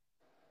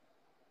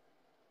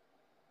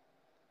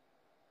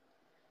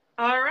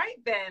 All right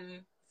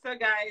then. So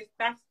guys,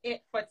 that's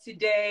it for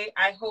today.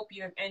 I hope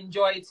you have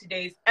enjoyed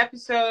today's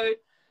episode,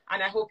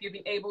 and I hope you've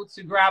been able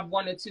to grab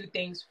one or two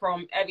things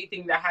from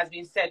everything that has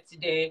been said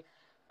today.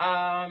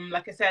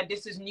 Like I said,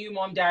 this is New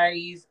Mom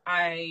Diaries.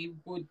 I'm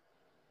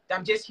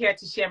just here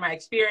to share my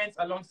experience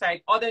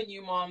alongside other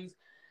new moms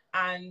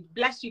and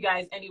bless you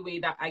guys any way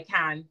that I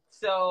can.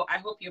 So I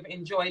hope you've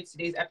enjoyed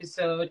today's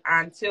episode.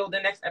 Until the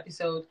next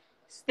episode,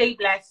 stay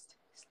blessed,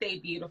 stay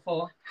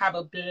beautiful. Have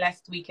a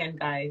blessed weekend,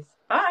 guys.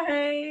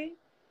 Bye.